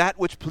do that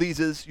which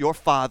pleases your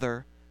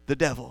father, the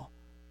devil.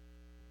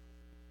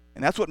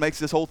 And that's what makes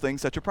this whole thing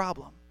such a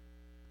problem.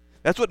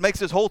 That's what makes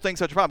this whole thing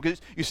such a problem.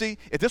 Because you see,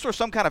 if this were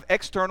some kind of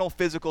external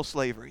physical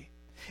slavery,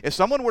 if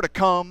someone were to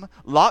come,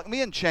 lock me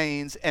in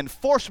chains, and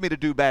force me to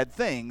do bad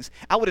things,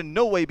 I would in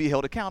no way be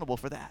held accountable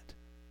for that.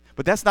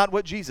 But that's not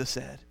what Jesus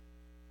said.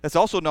 That's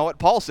also not what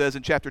Paul says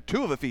in chapter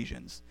 2 of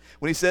Ephesians,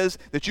 when he says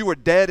that you were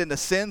dead in the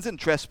sins and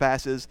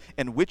trespasses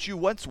in which you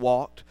once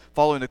walked,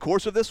 following the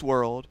course of this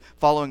world,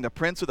 following the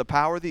prince of the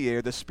power of the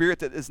air, the spirit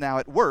that is now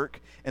at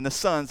work in the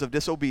sons of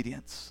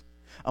disobedience,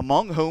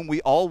 among whom we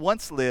all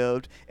once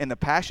lived in the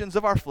passions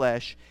of our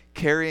flesh,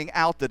 carrying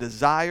out the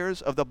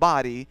desires of the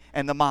body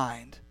and the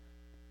mind.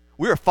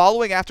 We are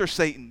following after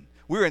Satan.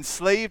 We're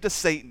enslaved to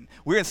Satan.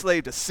 We're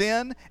enslaved to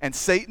sin and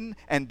Satan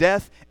and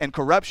death and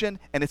corruption,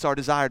 and it's our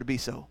desire to be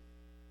so.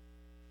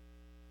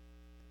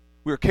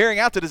 We're carrying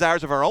out the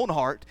desires of our own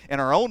heart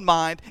and our own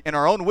mind and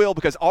our own will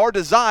because our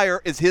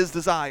desire is his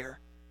desire.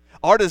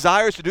 Our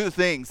desire is to do the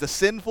things, the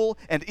sinful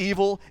and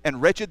evil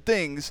and wretched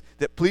things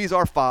that please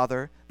our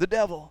father, the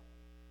devil.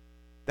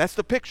 That's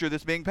the picture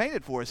that's being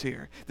painted for us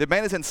here. That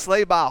man is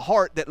enslaved by a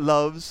heart that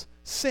loves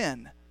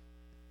sin.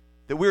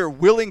 That we're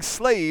willing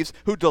slaves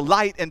who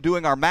delight in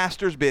doing our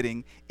master's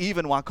bidding,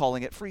 even while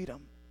calling it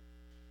freedom.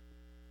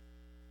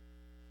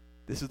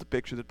 This is the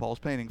picture that Paul's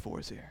painting for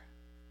us here.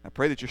 I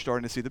pray that you're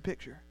starting to see the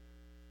picture.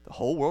 The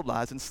whole world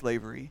lies in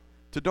slavery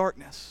to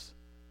darkness.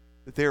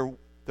 That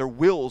their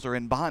wills are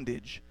in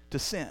bondage to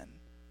sin.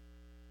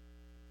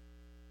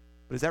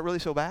 But is that really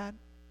so bad?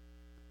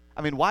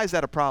 I mean, why is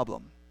that a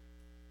problem?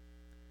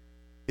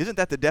 Isn't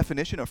that the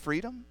definition of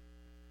freedom?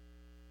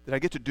 That I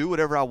get to do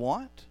whatever I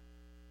want?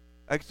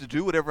 I get to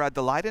do whatever I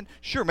delight in?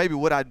 Sure, maybe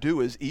what I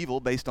do is evil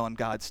based on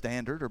God's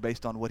standard or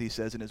based on what he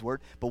says in his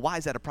word, but why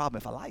is that a problem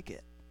if I like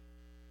it?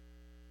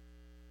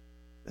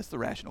 That's the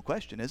rational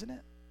question, isn't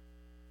it?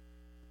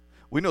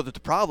 We know that the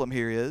problem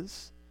here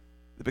is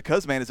that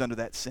because man is under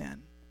that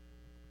sin,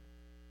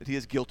 that he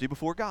is guilty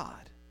before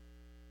God.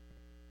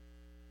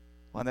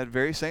 Well, in that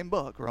very same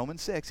book,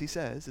 Romans 6, he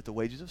says that the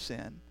wages of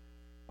sin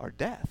are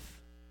death.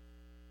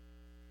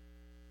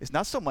 It's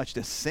not so much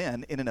the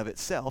sin in and of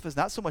itself. It's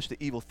not so much the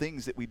evil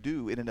things that we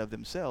do in and of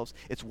themselves.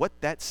 It's what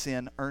that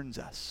sin earns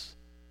us.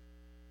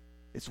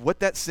 It's what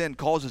that sin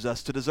causes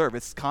us to deserve.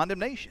 It's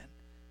condemnation.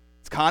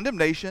 It's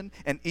condemnation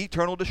and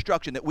eternal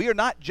destruction. That we are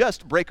not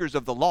just breakers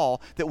of the law,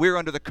 that we're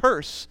under the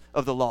curse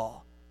of the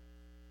law.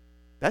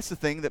 That's the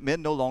thing that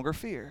men no longer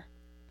fear.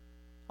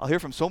 I'll hear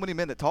from so many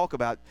men that talk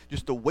about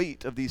just the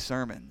weight of these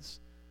sermons.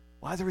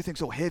 Why is everything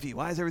so heavy?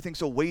 Why is everything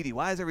so weighty?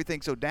 Why is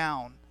everything so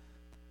down?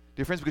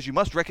 Dear friends, because you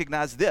must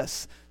recognize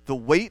this, the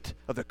weight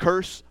of the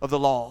curse of the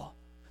law,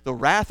 the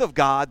wrath of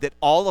God that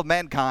all of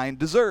mankind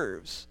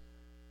deserves.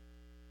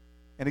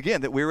 And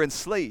again, that we're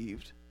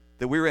enslaved,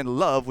 that we're in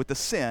love with the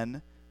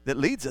sin that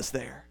leads us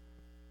there,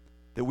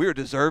 that we're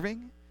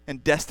deserving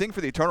and destined for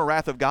the eternal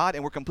wrath of God,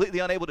 and we're completely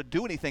unable to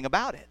do anything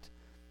about it.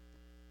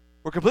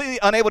 We're completely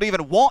unable to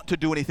even want to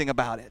do anything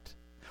about it.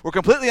 We're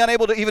completely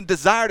unable to even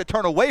desire to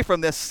turn away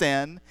from this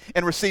sin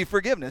and receive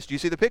forgiveness. Do you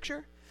see the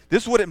picture?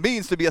 This is what it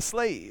means to be a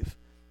slave.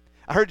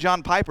 I heard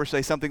John Piper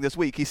say something this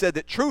week. He said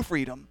that true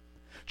freedom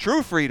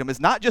is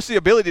not just the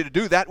ability to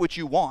do that which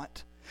you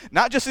want,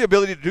 not just the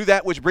ability to do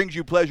that which brings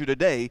you pleasure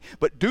today,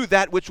 but do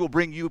that which will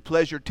bring you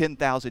pleasure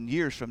 10,000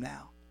 years from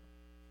now.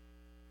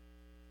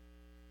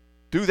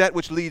 Do that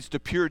which leads to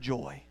pure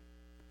joy,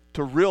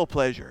 to real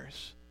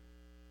pleasures,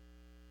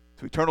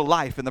 to eternal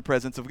life in the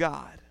presence of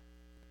God.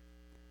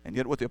 And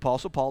yet what the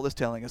Apostle Paul is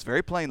telling us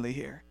very plainly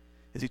here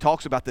is he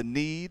talks about the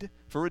need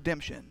for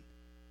redemption.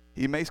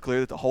 He makes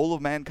clear that the whole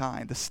of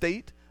mankind, the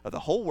state of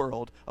the whole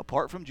world,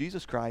 apart from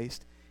Jesus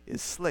Christ,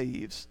 is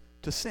slaves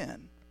to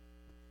sin.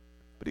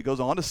 But he goes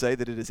on to say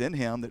that it is in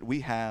him that we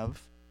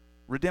have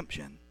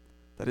redemption.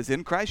 That is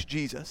in Christ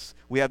Jesus,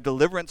 we have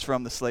deliverance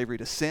from the slavery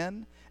to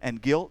sin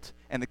and guilt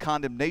and the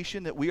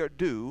condemnation that we are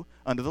due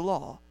under the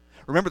law.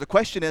 Remember, the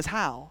question is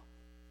how?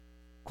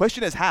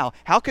 Question is how?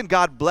 How can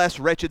God bless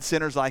wretched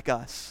sinners like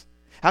us?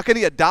 How can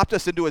he adopt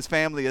us into his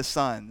family as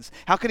sons?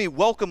 How can he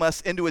welcome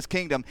us into his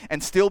kingdom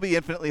and still be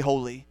infinitely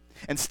holy,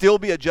 and still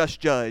be a just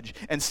judge,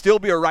 and still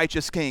be a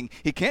righteous king?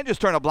 He can't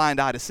just turn a blind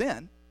eye to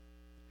sin.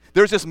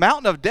 There's this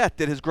mountain of debt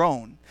that has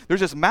grown. There's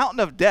this mountain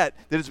of debt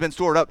that has been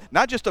stored up.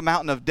 Not just a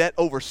mountain of debt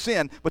over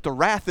sin, but the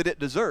wrath that it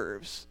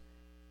deserves.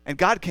 And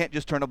God can't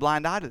just turn a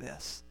blind eye to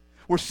this.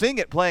 We're seeing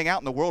it playing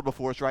out in the world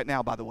before us right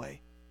now, by the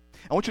way.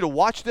 I want you to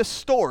watch this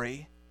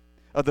story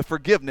of the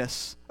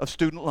forgiveness of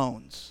student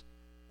loans.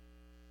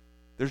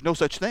 There's no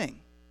such thing.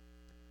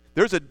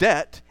 There's a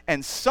debt,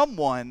 and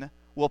someone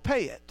will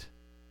pay it.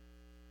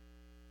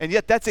 And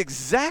yet that's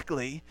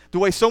exactly the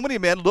way so many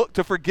men look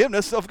to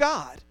forgiveness of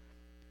God.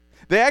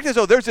 They act as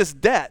though there's this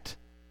debt.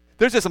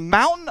 There's this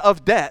mountain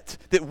of debt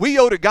that we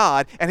owe to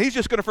God, and he's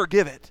just going to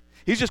forgive it.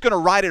 He's just going to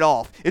write it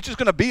off. It's just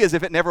going to be as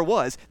if it never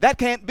was. That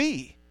can't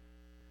be.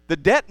 The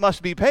debt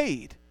must be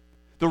paid.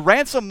 The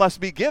ransom must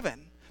be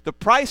given. The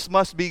price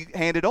must be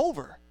handed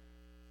over.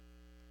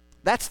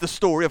 That's the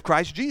story of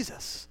Christ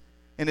Jesus,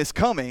 in his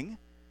coming,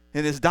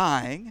 in his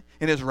dying,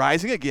 in his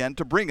rising again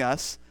to bring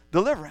us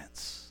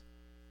deliverance.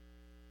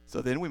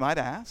 So then we might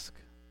ask,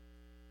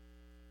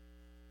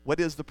 what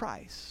is the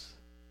price?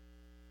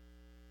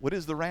 What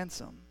is the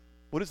ransom?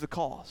 What is the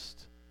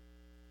cost?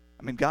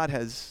 I mean, God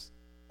has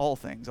all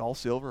things, all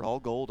silver, all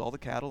gold, all the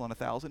cattle on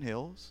 1,000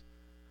 hills.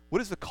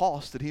 What is the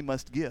cost that he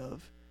must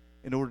give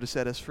in order to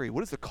set us free?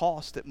 What is the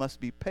cost that must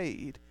be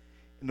paid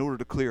in order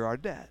to clear our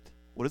debt?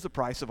 What is the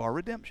price of our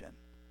redemption?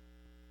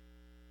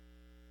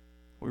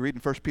 We read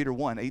in 1 Peter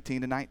 1,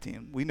 18 to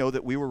 19. We know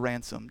that we were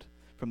ransomed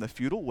from the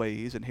futile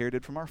ways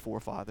inherited from our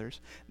forefathers,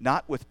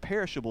 not with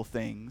perishable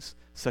things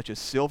such as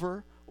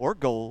silver or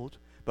gold,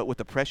 but with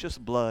the precious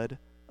blood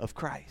of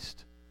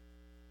Christ.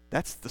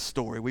 That's the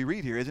story we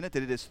read here, isn't it?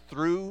 That it is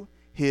through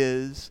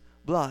his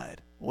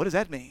blood. What does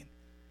that mean?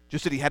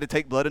 Just that he had to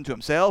take blood into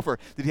himself, or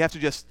did he have to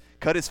just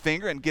cut his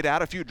finger and get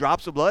out a few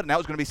drops of blood and that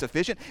was going to be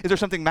sufficient? Is there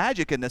something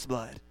magic in this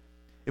blood?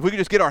 If we could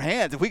just get our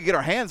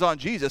hands on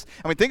Jesus.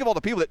 I mean, think of all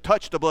the people that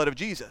touched the blood of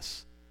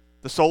Jesus.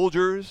 The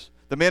soldiers,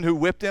 the men who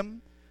whipped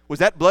him. Was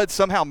that blood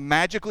somehow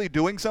magically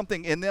doing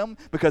something in them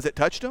because it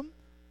touched them?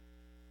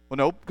 Well,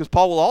 no, because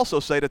Paul will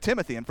also say to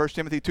Timothy in 1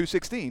 Timothy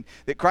 2:16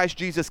 that Christ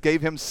Jesus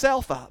gave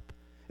himself up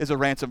as a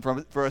ransom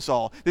for us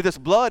all. That this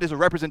blood is a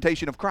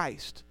representation of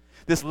Christ.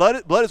 This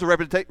blood is a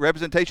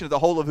representation of the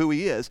whole of who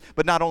he is.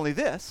 But not only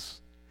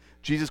this,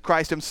 Jesus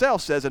Christ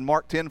himself says in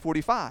Mark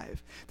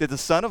 10:45 that the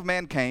Son of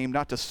Man came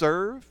not to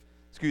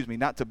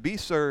be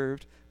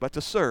served, but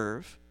to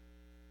serve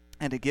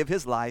and to give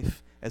his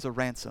life as a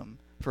ransom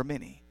for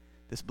many.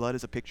 This blood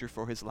is a picture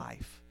for his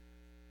life,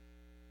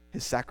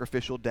 his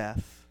sacrificial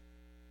death,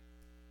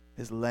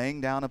 his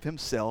laying down of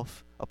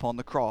himself upon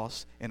the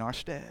cross in our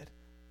stead.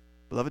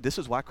 Beloved, this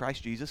is why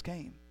Christ Jesus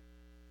came.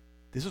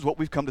 This is what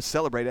we've come to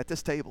celebrate at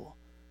this table.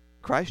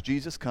 Christ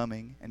Jesus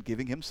coming and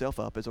giving himself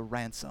up as a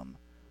ransom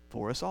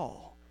for us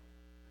all.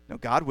 Now,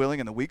 God willing,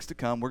 in the weeks to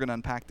come, we're going to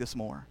unpack this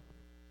more.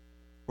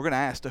 We're going to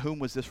ask, to whom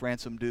was this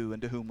ransom due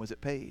and to whom was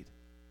it paid?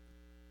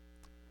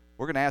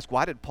 We're going to ask,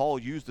 why did Paul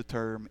use the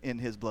term in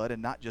his blood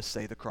and not just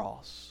say the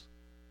cross?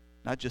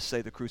 Not just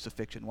say the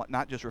crucifixion,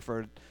 not just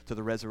refer to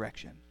the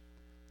resurrection.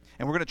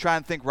 And we're going to try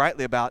and think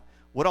rightly about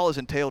what all is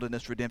entailed in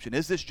this redemption.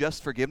 Is this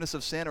just forgiveness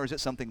of sin, or is it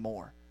something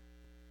more?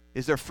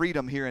 Is there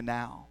freedom here and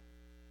now?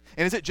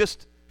 And is it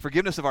just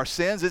forgiveness of our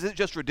sins? Is it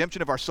just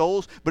redemption of our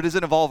souls? But does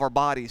it involve our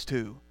bodies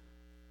too?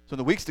 So in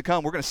the weeks to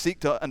come, we're going to seek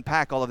to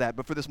unpack all of that.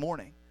 But for this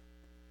morning,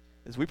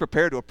 as we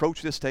prepare to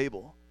approach this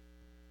table,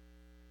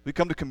 we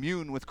come to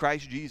commune with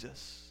Christ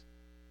Jesus.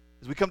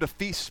 As we come to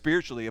feast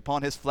spiritually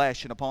upon his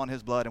flesh and upon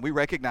his blood, and we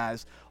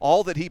recognize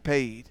all that he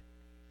paid.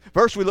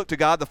 First, we look to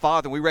God the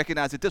Father, and we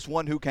recognize that this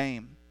one who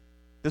came,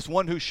 this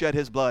one who shed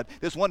his blood,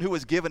 this one who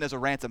was given as a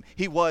ransom,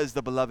 he was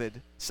the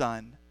beloved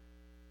Son,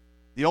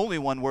 the only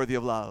one worthy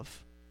of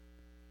love,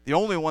 the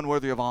only one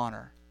worthy of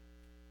honor,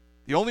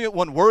 the only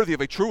one worthy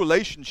of a true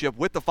relationship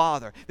with the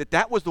Father,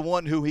 that was the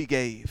one who he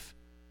gave.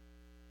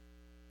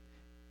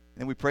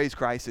 And we praise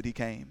Christ that he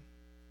came.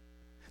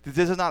 That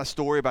this is not a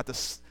story about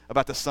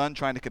the Son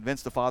trying to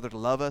convince the Father to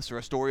love us, or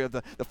a story of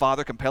the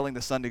Father compelling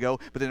the Son to go,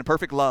 but in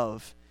perfect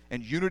love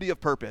and unity of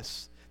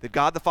purpose, that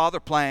God the Father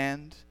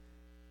planned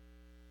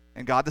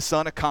and God the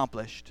Son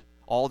accomplished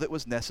all that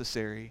was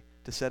necessary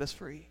to set us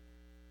free.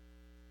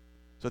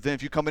 So then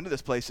if you come into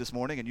this place this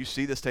morning and you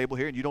see this table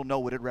here and you don't know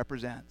what it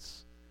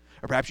represents,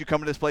 or perhaps you come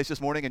into this place this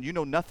morning and you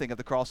know nothing of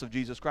the cross of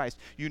Jesus Christ.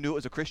 You knew it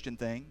was a Christian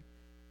thing.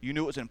 You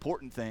knew it was an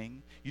important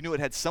thing. You knew it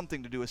had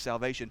something to do with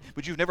salvation,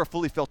 but you've never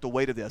fully felt the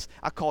weight of this.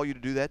 I call you to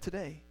do that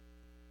today.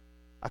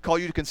 I call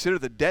you to consider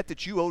the debt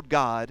that you owed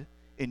God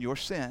in your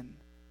sin.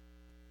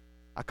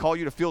 I call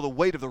you to feel the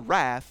weight of the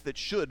wrath that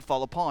should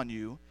fall upon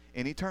you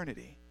in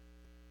eternity.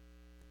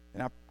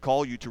 And I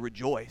call you to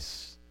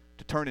rejoice,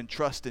 to turn and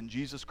trust in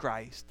Jesus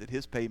Christ, that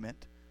his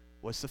payment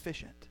was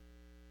sufficient.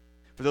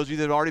 For those of you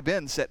that have already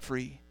been set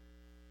free,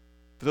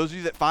 for those of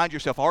you that find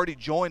yourself already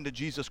joined to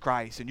Jesus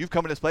Christ, and you've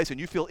come to this place and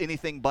you feel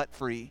anything but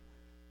free,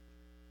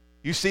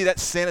 you see that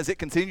sin as it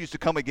continues to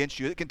come against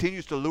you, it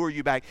continues to lure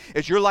you back.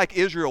 As you're like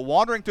Israel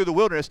wandering through the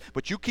wilderness,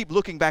 but you keep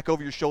looking back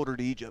over your shoulder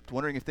to Egypt,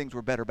 wondering if things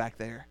were better back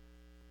there.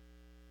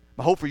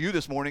 My hope for you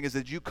this morning is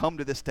that you come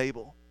to this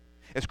table.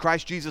 As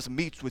Christ Jesus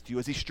meets with you,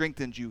 as he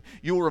strengthens you,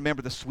 you will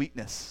remember the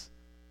sweetness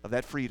of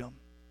that freedom.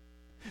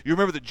 You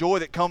remember the joy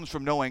that comes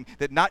from knowing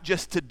that not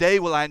just today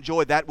will I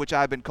enjoy that which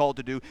I've been called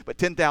to do, but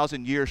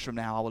 10,000 years from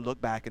now I will look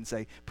back and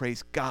say,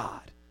 praise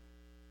God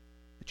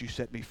that you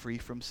set me free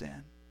from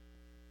sin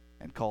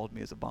and called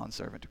me as a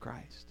bondservant to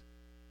Christ.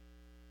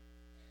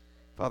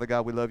 Father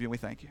God, we love you and we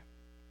thank you.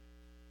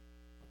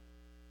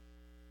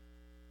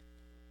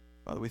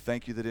 Father, we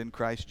thank you that in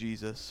Christ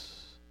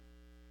Jesus,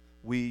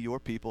 we, your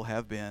people,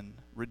 have been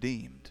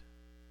redeemed.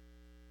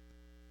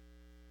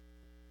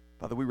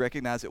 Father, we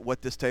recognize that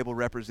what this table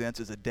represents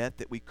is a debt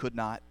that we could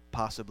not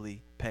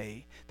possibly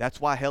pay. That's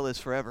why hell is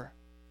forever.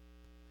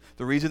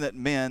 The reason that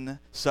men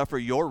suffer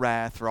your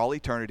wrath for all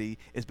eternity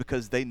is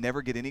because they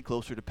never get any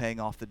closer to paying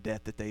off the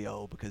debt that they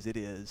owe, because it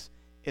is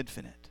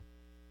infinite.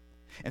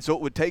 And so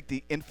it would take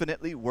the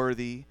infinitely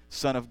worthy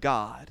Son of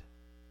God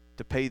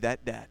to pay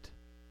that debt.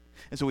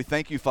 And so we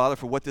thank you, Father,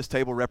 for what this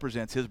table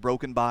represents, his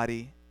broken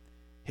body,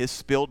 his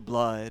spilled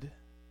blood,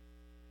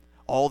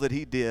 all that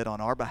he did on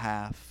our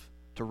behalf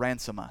to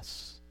ransom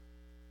us,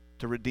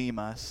 to redeem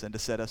us, and to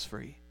set us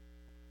free.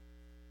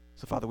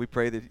 So, Father, we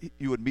pray that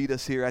you would meet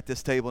us here at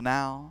this table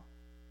now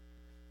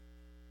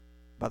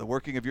by the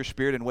working of your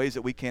Spirit in ways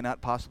that we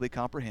cannot possibly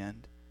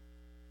comprehend.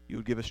 You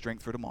would give us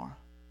strength for tomorrow.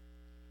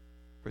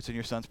 For it's in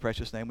your Son's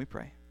precious name we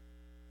pray.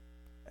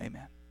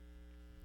 Amen.